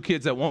 Those two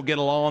kids that won't get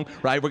along,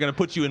 right? We're going to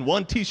put you in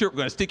one T-shirt. We're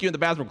going to stick you in the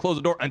bathroom, close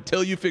the door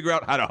until you figure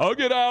out how to hug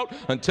it out,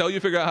 until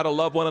you figure out how to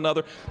love one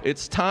another.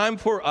 It's time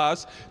for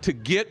us to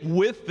get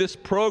with this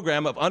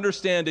program of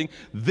understanding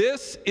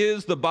this is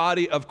the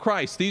body of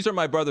Christ. These are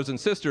my brothers and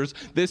sisters.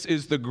 This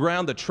is the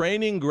ground, the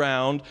training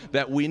ground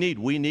that we need.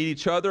 We need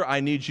each other. I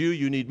need you.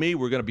 You need me.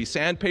 We're going to be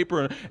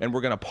sandpaper, and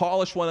we're going to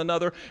polish one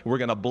another. We're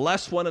going to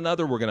bless one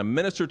another. We're going to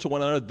minister to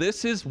one another.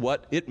 This is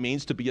what it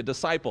means to be a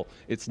disciple.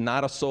 It's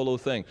not a solo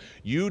thing.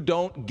 You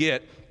don't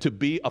get to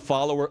be a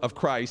follower of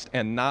Christ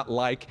and not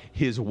like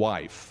his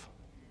wife.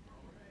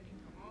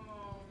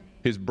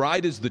 His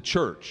bride is the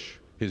church.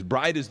 His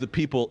bride is the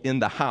people in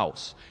the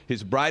house.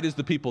 His bride is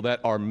the people that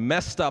are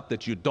messed up,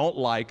 that you don't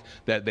like,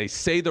 that they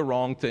say the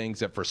wrong things,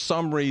 that for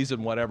some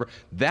reason, whatever.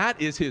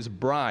 That is his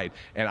bride.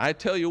 And I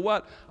tell you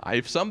what,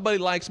 if somebody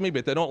likes me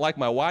but they don't like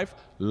my wife,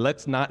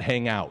 let's not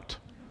hang out.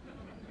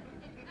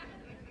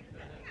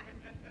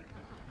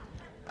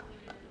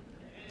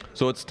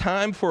 So it's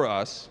time for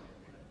us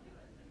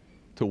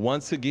to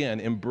once again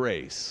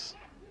embrace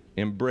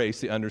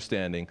the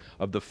understanding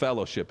of the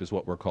fellowship is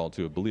what we're called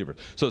to as believers.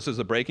 So it says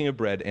the breaking of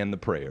bread and the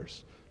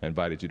prayers. I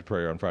invited you to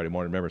prayer on Friday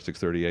morning. Remember,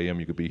 6:30 a.m.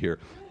 you could be here.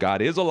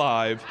 God is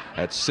alive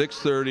at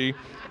 6:30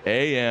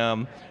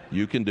 a.m.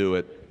 You can do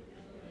it.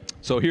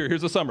 So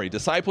here's a summary.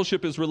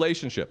 Discipleship is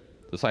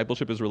relationship.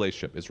 Discipleship is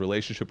relationship. It's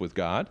relationship with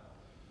God.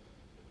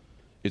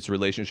 It's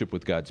relationship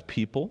with God's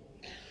people,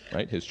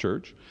 right, his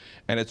church.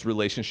 And it's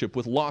relationship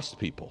with lost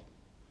people.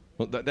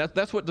 Well,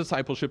 that's what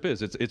discipleship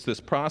is. It's this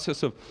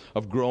process of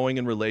growing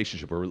in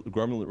relationship, or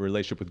growing in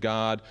relationship with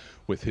God,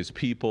 with his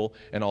people,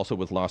 and also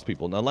with lost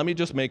people. Now, let me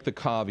just make the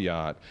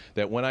caveat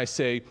that when I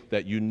say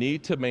that you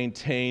need to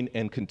maintain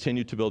and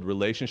continue to build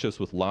relationships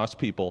with lost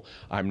people,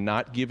 I'm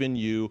not giving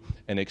you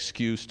an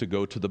excuse to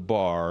go to the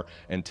bar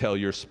and tell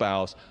your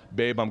spouse,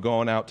 babe, I'm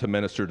going out to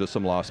minister to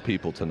some lost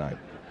people tonight.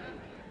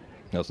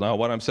 That's not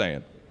what I'm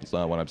saying. That's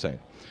not what I'm saying.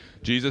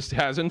 Jesus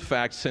has, in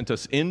fact, sent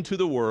us into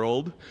the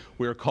world.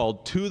 We are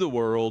called to the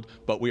world,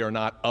 but we are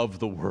not of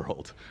the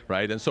world,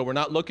 right? And so we're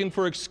not looking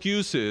for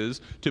excuses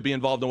to be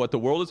involved in what the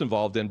world is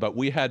involved in, but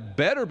we had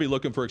better be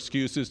looking for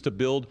excuses to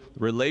build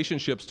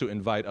relationships to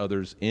invite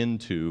others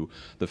into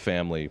the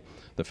family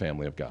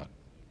of God.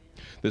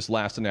 This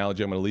last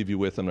analogy I'm going to leave you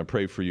with, I'm going to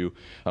pray for you.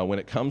 When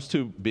it comes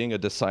to being a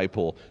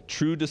disciple,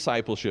 true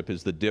discipleship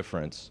is the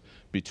difference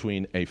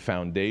between a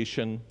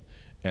foundation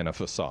and a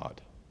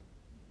facade.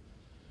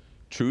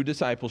 True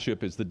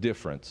discipleship is the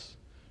difference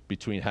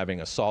between having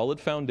a solid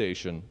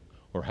foundation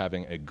or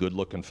having a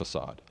good-looking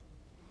facade.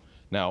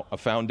 Now, a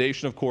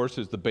foundation, of course,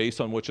 is the base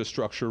on which a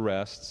structure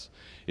rests.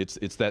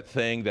 It's that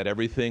thing that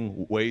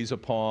everything weighs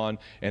upon,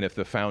 and if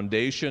the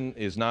foundation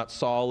is not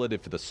solid,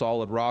 if the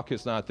solid rock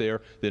is not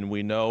there, then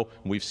we know,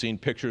 and we've seen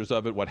pictures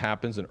of it, what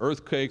happens in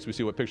earthquakes. We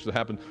see what pictures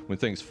happen when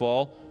things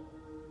fall.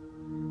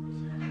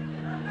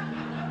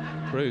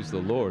 Praise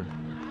the Lord.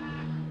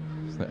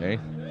 The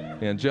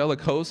angelic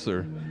hosts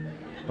are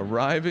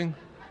arriving.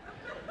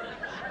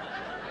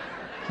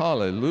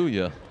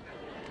 Hallelujah.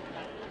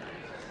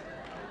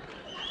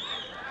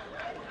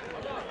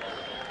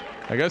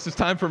 I guess it's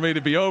time for me to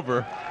be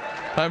over.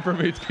 Time for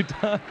me to be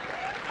done.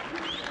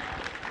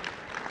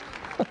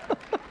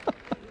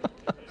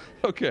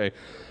 Okay.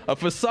 A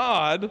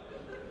facade,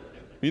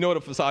 you know what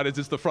a facade is?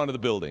 It's the front of the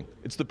building.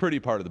 It's the pretty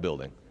part of the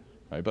building.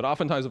 Right? But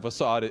oftentimes a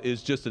facade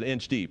is just an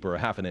inch deep or a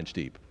half an inch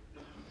deep.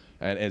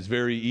 And it's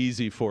very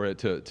easy for it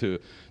to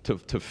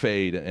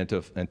fade and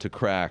to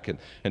crack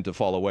and to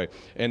fall away.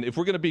 And if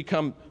we're going to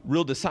become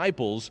real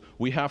disciples,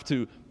 we have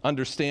to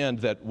understand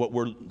that what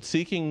we're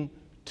seeking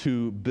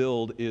to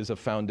build is a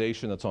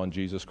foundation that's on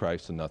Jesus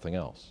Christ and nothing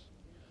else.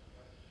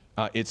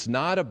 It's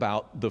not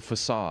about the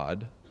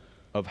facade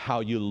of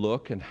how you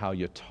look and how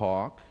you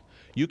talk.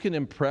 You can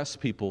impress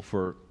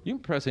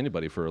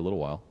anybody for a little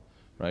while.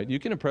 Right? You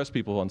can impress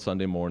people on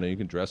Sunday morning. You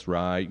can dress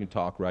right. You can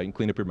talk right. You can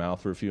clean up your mouth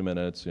for a few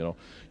minutes.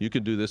 You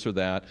can do this or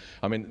that.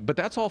 But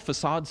that's all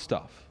facade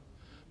stuff.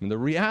 The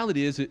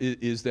reality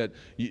is that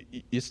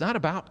it's not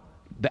about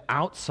the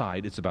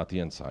outside. It's about the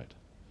inside.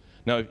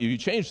 Now, if you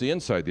change the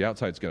inside, the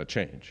outside's going to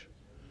change.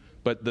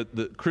 But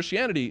the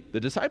Christianity, the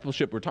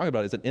discipleship we're talking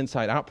about, is an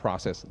inside-out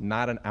process,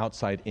 not an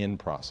outside-in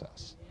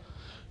process.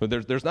 But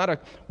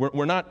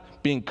we're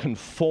not being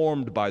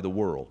conformed by the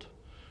world.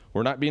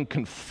 We're not being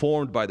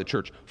conformed by the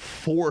church,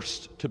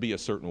 forced to be a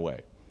certain way.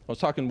 I was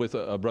talking with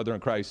a brother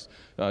in Christ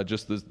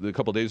just a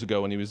couple days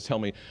ago, and he was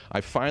telling me, I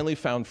finally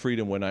found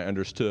freedom when I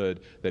understood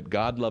that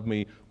God loved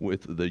me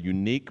with the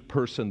unique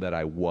person that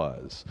I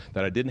was,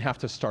 that I didn't have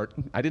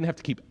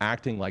to keep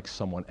acting like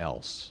someone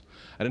else.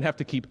 I didn't have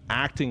to keep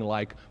acting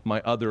like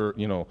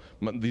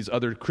these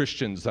other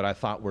Christians that I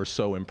thought were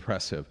so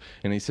impressive.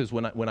 And he says,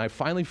 when I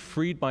finally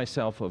freed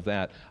myself of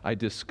that, I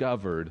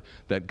discovered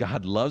that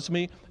God loves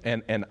me,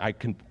 and I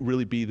can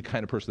really be the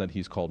kind of person that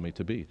he's called me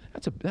to be.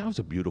 That was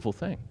a beautiful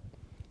thing.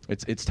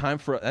 It's time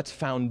that's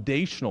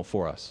foundational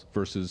for us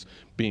versus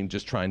being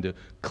just trying to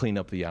clean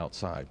up the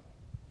outside.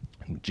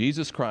 And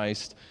Jesus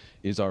Christ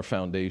is our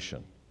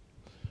foundation.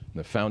 And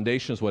the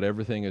foundation is what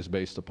everything is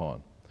based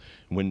upon.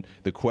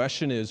 The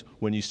question is,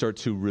 when you start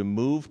to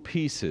remove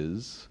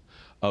pieces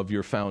of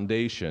your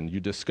foundation, you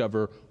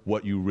discover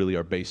what you really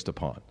are based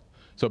upon.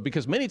 So,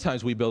 because many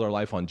times we build our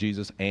life on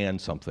Jesus and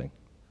something.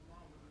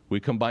 We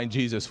combine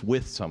Jesus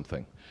with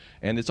something.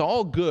 And it's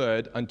all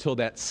good until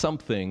that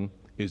something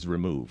is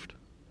removed.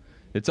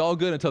 It's all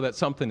good until that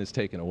something is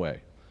taken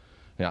away.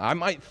 Now, I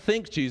might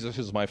think Jesus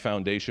is my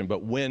foundation,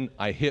 but when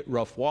I hit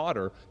rough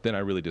water, then I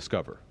really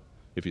discover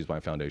if he's my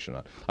foundation or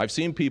not. I've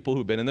seen people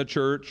who've been in the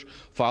church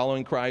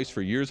following Christ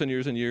for years and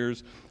years and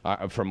years,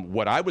 from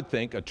what I would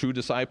think a true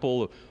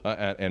disciple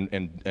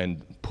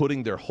and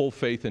putting their whole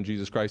faith in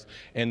Jesus Christ,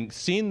 and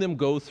seen them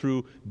go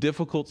through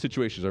difficult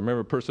situations. I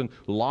remember a person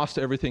lost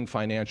everything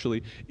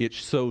financially. It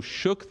so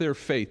shook their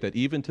faith that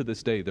even to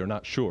this day they're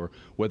not sure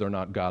whether or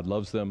not God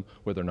loves them,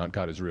 whether or not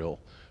God is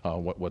real,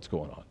 what's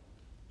going on.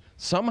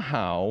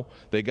 Somehow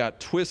they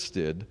got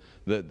twisted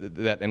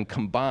and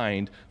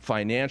combined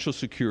financial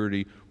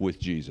security with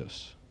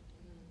Jesus.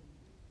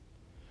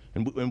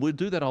 And we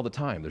do that all the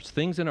time. There's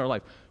things in our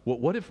life.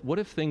 What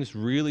if things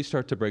really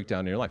start to break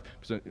down in your life?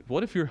 So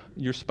what if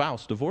your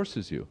spouse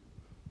divorces you?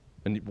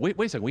 And wait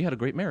a second, we had a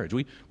great marriage.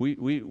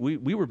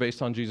 We were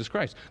based on Jesus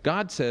Christ.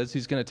 God says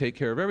he's going to take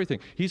care of everything.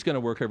 He's going to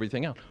work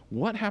everything out.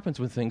 What happens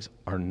when things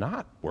are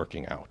not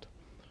working out?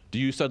 Do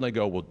you suddenly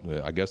go,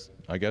 well, I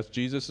guess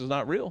Jesus is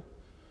not real?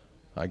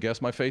 I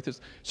guess my faith is...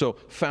 So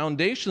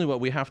foundationally what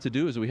we have to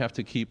do is we have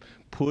to keep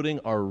putting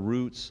our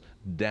roots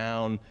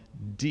down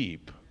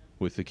deep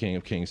with the King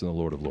of Kings and the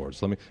Lord of Lords.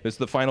 This is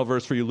the final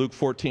verse for you, Luke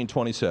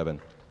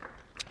 14:27.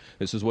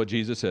 This is what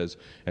Jesus says,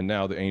 and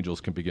now the angels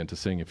can begin to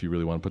sing if you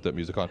really want to put that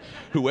music on.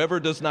 Whoever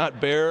does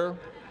not bear,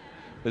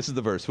 this is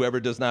the verse, whoever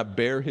does not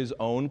bear his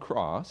own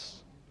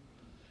cross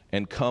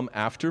and come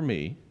after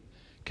me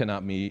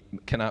cannot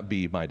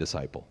be my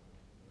disciple.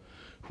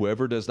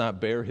 Whoever does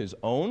not bear his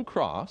own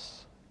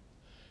cross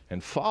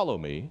and follow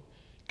me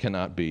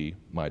cannot be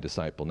my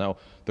disciple. Now,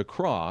 the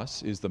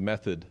cross is the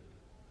method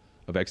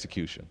of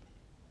execution.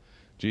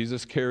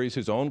 Jesus carries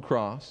his own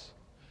cross,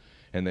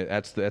 and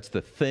that's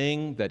the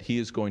thing that he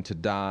is going to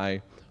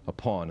die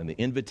upon. And the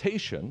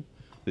invitation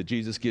that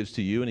Jesus gives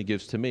to you and he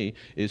gives to me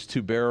is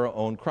to bear our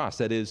own cross.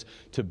 That is,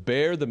 to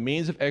bear the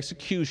means of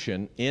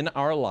execution in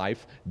our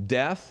life,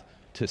 death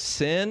to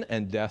sin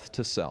and death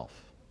to self.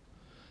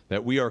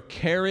 That we are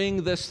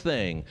carrying this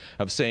thing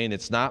of saying,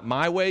 it's not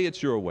my way,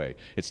 it's your way.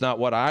 It's not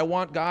what I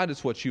want, God,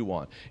 it's what you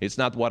want. It's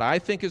not what I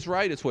think is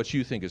right, it's what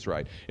you think is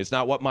right. It's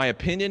not what my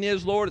opinion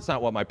is, Lord. It's not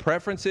what my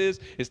preference is.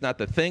 It's not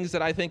the things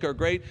that I think are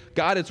great.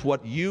 God, it's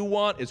what you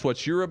want. It's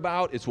what you're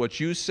about. It's what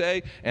you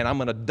say. And I'm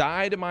going to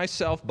die to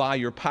myself by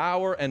your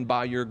power and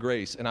by your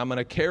grace. And I'm going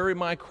to carry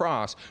my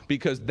cross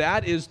because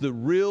that is the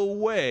real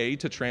way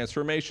to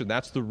transformation.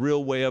 That's the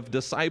real way of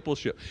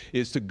discipleship,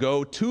 is to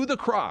go to the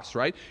cross,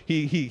 right?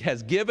 He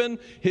has given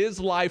his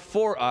life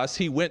for us.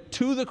 He went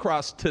to the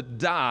cross to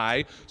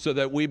die so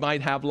that we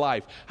might have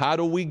life. How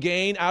do we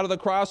gain out of the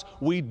cross?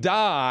 We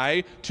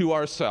die to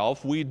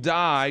ourselves. We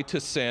die to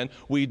sin.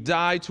 We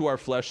die to our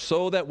flesh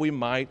so that we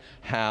might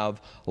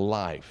have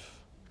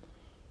life.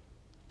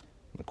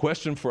 The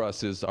question for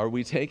us is, are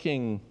we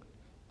taking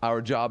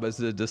our job as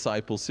a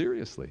disciple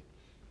seriously?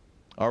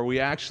 Are we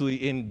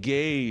actually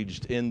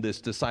engaged in this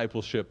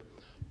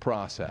discipleship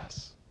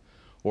process?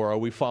 Or are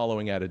we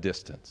following at a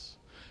distance?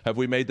 Have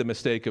we made the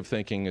mistake of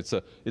thinking it's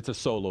a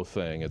solo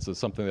thing? It's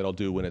something that I'll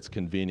do when it's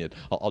convenient.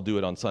 I'll do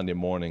it on Sunday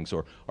mornings.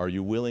 Or are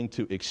you willing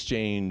to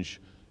exchange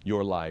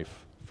your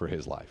life for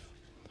his life?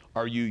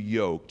 Are you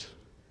yoked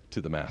to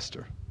the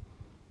master?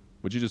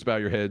 Would you just bow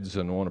your heads,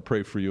 and I want to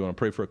pray for you. I want to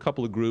pray for a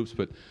couple of groups,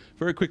 but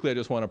very quickly I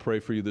just want to pray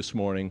for you this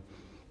morning.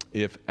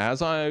 If,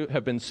 as I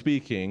have been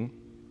speaking,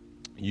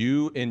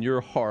 you in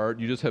your heart,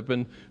 you just have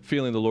been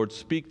feeling the Lord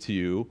speak to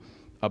you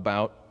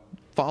about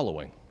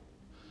following.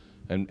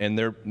 And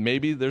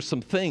there's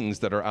some things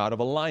that are out of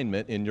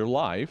alignment in your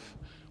life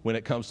when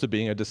it comes to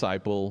being a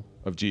disciple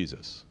of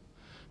Jesus.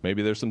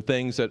 Maybe there's some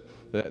things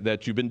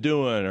that you've been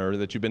doing or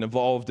that you've been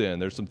involved in.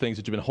 There's some things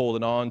that you've been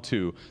holding on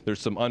to. There's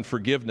some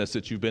unforgiveness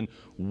that you've been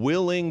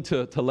willing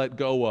to let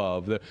go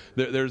of.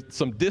 There's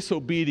some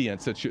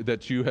disobedience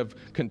that you have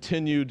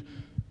continued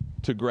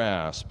to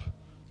grasp.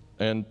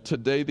 And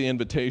today the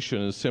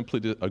invitation is simply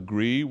to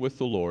agree with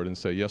the Lord and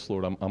say, yes,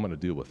 Lord, I'm going to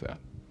deal with that.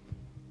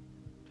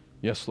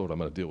 Yes, Lord, I'm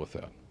going to deal with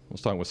that. I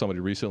was talking with somebody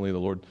recently. The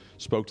Lord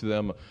spoke to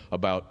them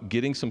about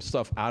getting some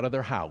stuff out of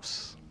their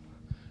house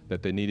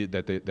that they needed,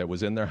 that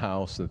was in their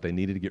house that they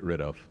needed to get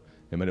rid of.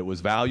 I mean, it was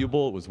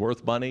valuable, it was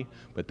worth money,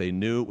 but they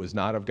knew it was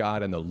not of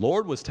God. And the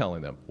Lord was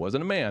telling them, it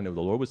wasn't a man, the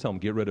Lord was telling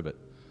them, get rid of it.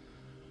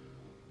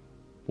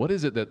 What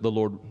is it that the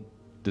Lord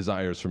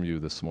desires from you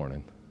this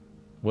morning?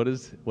 What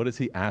is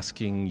he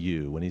asking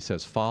you when he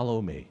says,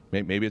 follow me?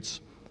 Maybe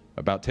it's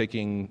about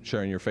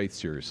sharing your faith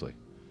seriously.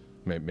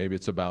 Maybe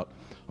it's about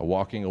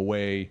walking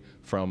away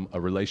from a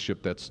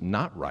relationship that's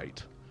not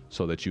right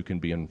so that you can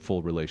be in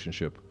full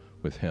relationship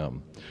with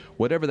him.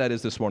 Whatever that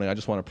is this morning, I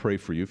just want to pray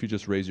for you. If you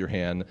just raise your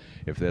hand,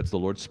 if that's the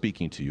Lord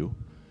speaking to you,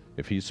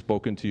 if he's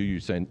spoken to you,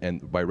 you're saying,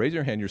 and by raising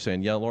your hand, you're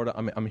saying, yeah, Lord,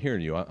 I'm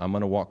hearing you. I'm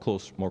going to walk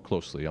more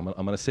closely. I'm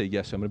going to say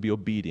yes. I'm going to be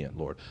obedient,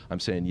 Lord. I'm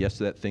saying yes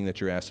to that thing that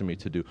you're asking me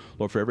to do.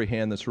 Lord, for every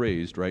hand that's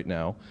raised right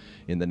now,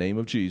 in the name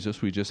of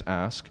Jesus, we just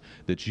ask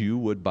that you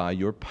would, by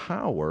your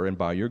power and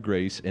by your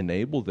grace,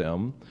 enable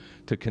them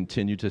to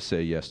continue to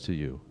say yes to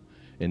you.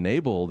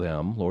 Enable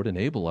them, Lord,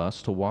 enable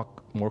us to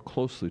walk more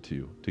closely to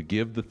you, to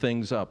give the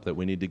things up that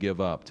we need to give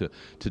up, to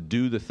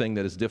do the thing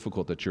that is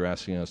difficult that you're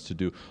asking us to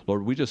do.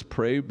 Lord, we just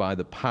pray by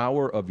the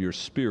power of your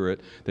Spirit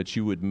that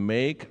you would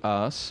make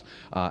us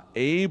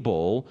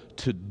able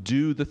to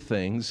do the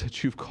things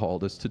that you've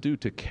called us to do,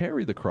 to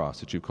carry the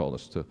cross that you've called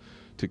us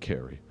to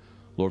carry.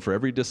 Lord, for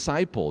every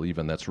disciple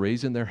even that's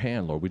raising their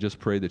hand, Lord, we just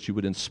pray that you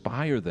would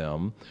inspire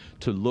them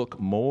to look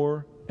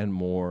more and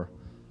more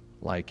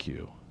like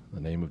you.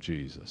 In the name of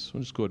Jesus.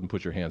 We'll just go ahead and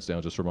put your hands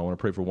down just for a moment. I want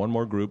to pray for one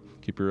more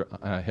group. Keep your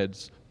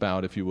heads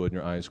bowed, if you would,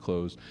 and your eyes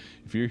closed.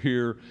 If you're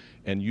here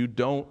and you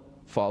don't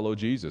follow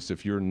Jesus,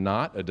 if you're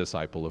not a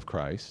disciple of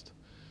Christ,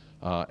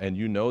 and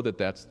you know that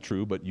that's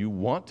true, but you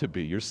want to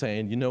be, you're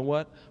saying, you know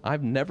what?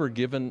 I've never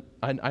given,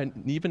 I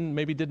even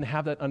maybe didn't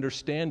have that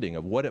understanding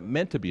of what it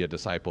meant to be a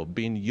disciple,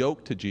 being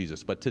yoked to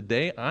Jesus. But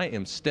today I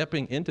am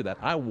stepping into that.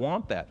 I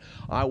want that.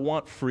 I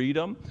want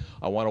freedom.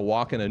 I want to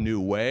walk in a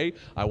new way.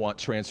 I want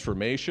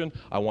transformation.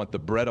 I want the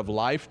bread of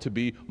life to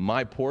be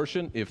my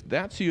portion. If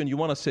that's you and you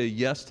want to say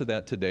yes to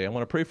that today, I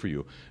want to pray for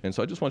you. And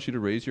so I just want you to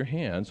raise your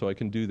hand so I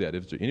can do that.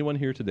 If there's anyone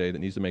here today that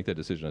needs to make that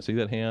decision, I see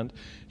that hand.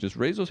 Just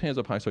raise those hands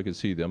up high so I can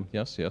see them.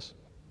 Yes, yes.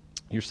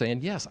 You're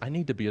saying, yes, I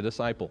need to be a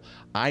disciple.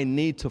 I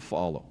need to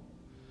follow.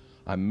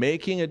 I'm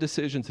making a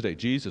decision today.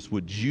 Jesus,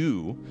 would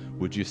you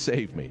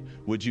save me?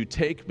 Would you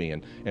take me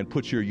and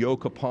put your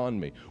yoke upon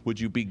me? Would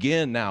you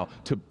begin now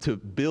to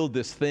build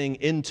this thing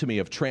into me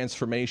of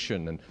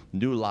transformation and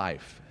new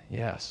life?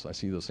 Yes, I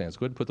see those hands.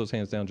 Go ahead and put those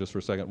hands down just for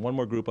a second. One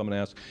more group I'm going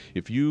to ask.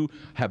 If you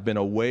have been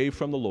away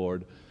from the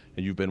Lord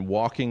and you've been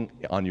walking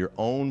on your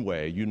own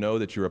way, you know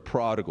that you're a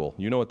prodigal.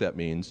 You know what that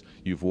means.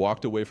 You've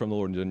walked away from the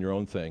Lord and done your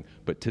own thing.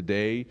 But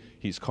today,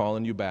 he's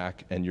calling you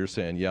back, and you're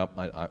saying, yep,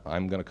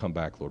 I'm going to come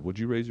back, Lord. Would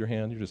you raise your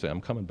hand? You just say, I'm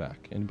coming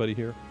back. Anybody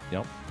here?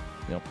 Yep.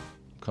 I'm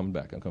coming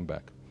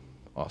back.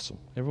 Awesome.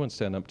 Everyone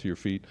stand up to your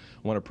feet.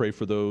 I want to pray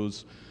for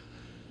those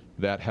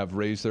that have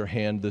raised their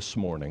hand this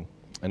morning.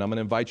 And I'm going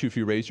to invite you, if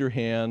you raise your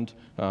hand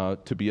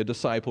to be a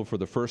disciple for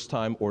the first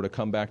time or to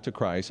come back to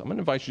Christ, I'm going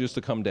to invite you just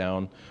to come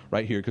down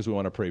right here because we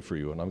want to pray for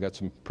you. And I've got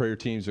some prayer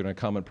teams that are going to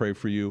come and pray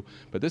for you.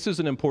 But this is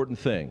an important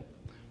thing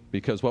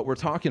because what we're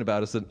talking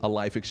about is a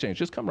life exchange.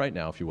 Just come right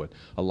now if you would.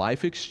 A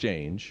life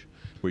exchange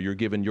where you're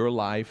giving your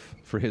life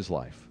for his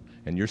life.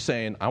 And you're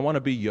saying, I want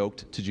to be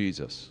yoked to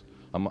Jesus.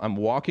 I'm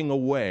walking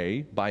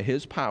away by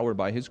his power,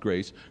 by his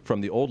grace from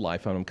the old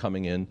life, and I'm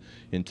coming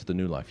into the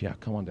new life. Yeah,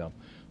 come on down.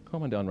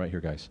 Come on down right here,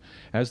 guys.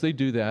 As they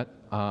do that,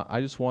 I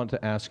just want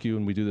to ask you,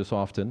 and we do this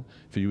often,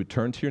 if you would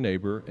turn to your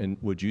neighbor and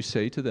would you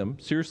say to them,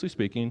 seriously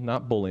speaking,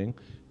 not bullying,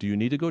 do you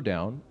need to go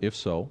down? If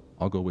so,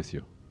 I'll go with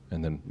you.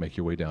 And then make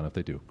your way down if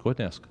they do. Go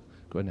ahead and ask.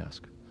 Go ahead and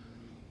ask.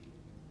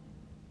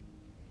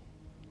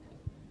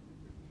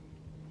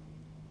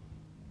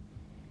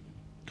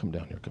 Come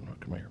down here. Come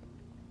right here.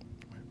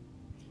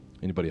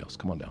 Anybody else?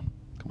 Come on down.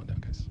 Come on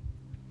down, guys.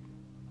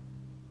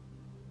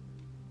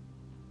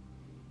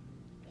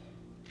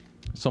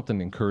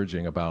 Something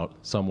encouraging about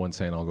someone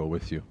saying, I'll go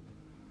with you,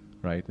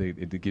 right?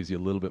 It gives you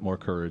a little bit more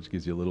courage,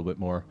 gives you a little bit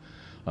more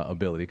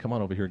ability. Come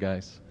on over here,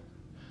 guys.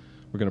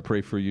 We're going to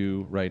pray for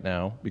you right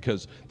now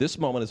because this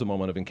moment is a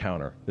moment of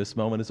encounter. This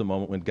moment is a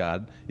moment when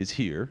God is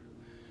here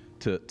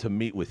to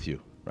meet with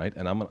you, right?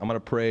 And I'm going to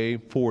pray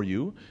for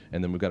you,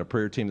 and then we've got a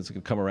prayer team that's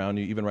going to come around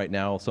you. Even right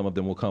now, some of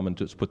them will come and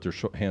just put their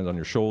hands on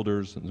your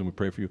shoulders, and then we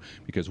pray for you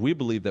because we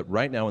believe that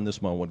right now in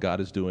this moment, what God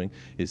is doing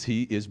is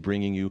he is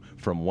bringing you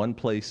from one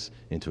place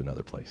into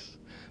another place.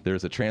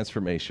 There's a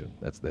transformation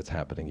that's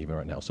happening even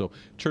right now. So,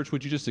 church,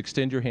 would you just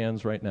extend your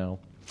hands right now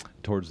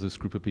towards this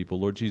group of people?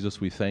 Lord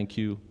Jesus, we thank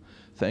you.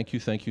 Thank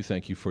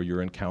you for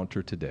your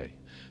encounter today.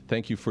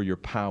 Thank you for your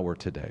power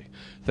today.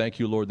 Thank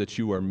you, Lord, that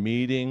you are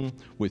meeting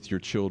with your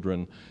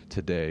children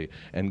today.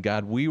 And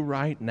God, we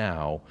right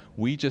now,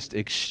 we just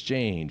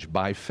exchange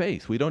by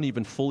faith. We don't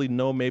even fully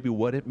know maybe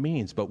what it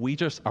means, but we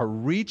just are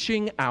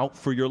reaching out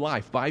for your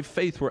life. By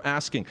faith, we're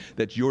asking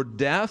that your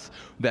death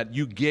that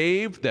you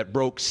gave, that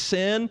broke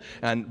sin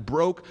and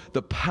broke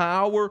the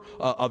power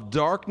of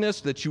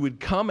darkness, that you would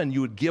come and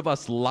you would give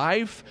us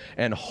life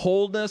and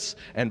wholeness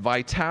and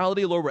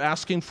vitality. Lord, we're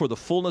asking for the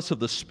fullness of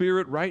the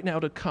Spirit right now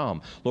to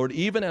come. Lord,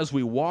 even as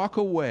we walk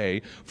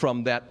away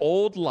from that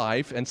old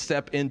life and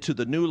step into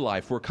the new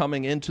life, we're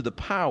coming into the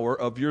power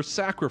of your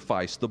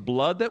sacrifice, the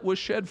blood that was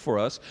shed for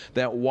us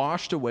that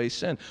washed away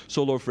sin.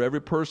 So, Lord, for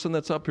every person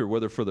that's up here,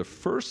 whether for the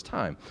first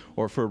time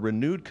or for a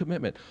renewed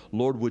commitment,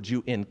 Lord, would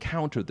you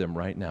encounter them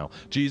right now?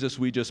 Jesus,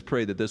 we just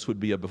pray that this would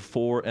be a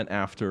before and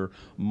after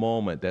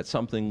moment, that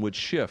something would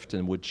shift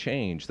and would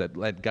change,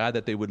 that God,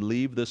 that they would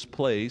leave this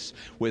place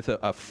with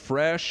a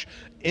fresh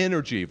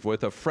energy,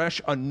 with a fresh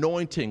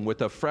anointing,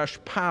 with a fresh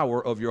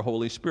power of your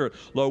Holy Spirit.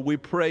 Lord, we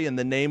pray in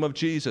the name of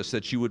Jesus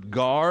that you would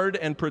guard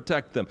and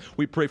protect them.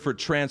 We pray for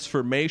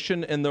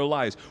transformation in their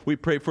lives. We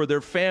pray for their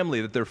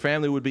family, that their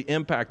family would be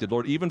impacted.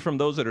 Lord, even from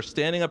those that are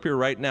standing up here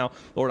right now,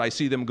 Lord, I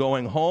see them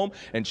going home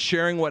and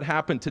sharing what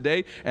happened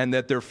today, and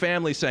that their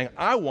family saying,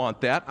 I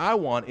want that, I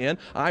want in.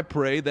 I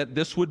pray that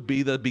this would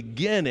be the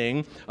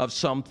beginning of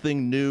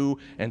something new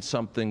and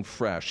something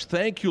fresh.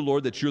 Thank you,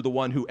 Lord, that you're the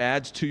one who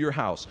adds to your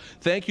house.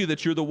 Thank you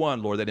that you're the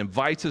one, Lord, that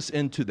invites us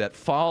into that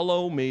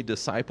follow me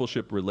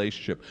discipleship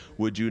relationship.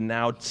 Would you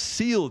now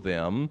seal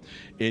them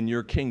in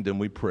your kingdom,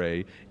 we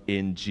pray,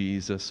 in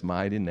Jesus'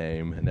 mighty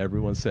name. And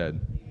everyone said,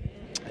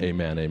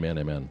 amen, amen,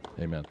 amen,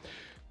 amen.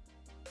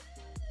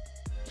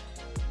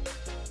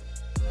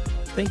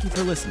 Thank you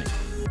for listening.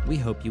 We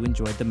hope you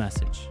enjoyed the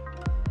message.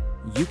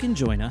 You can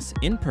join us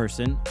in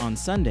person on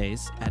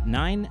Sundays at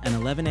 9 and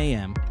 11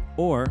 a.m.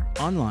 or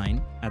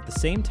online at the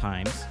same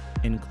times,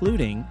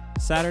 including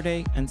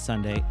Saturday and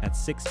Sunday at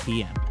 6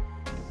 p.m.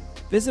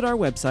 Visit our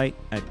website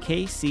at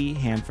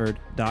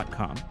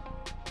kchanford.com.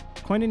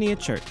 Koinonia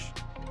Church,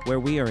 where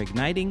we are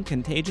igniting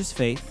contagious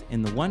faith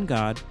in the one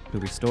God who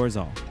restores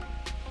all.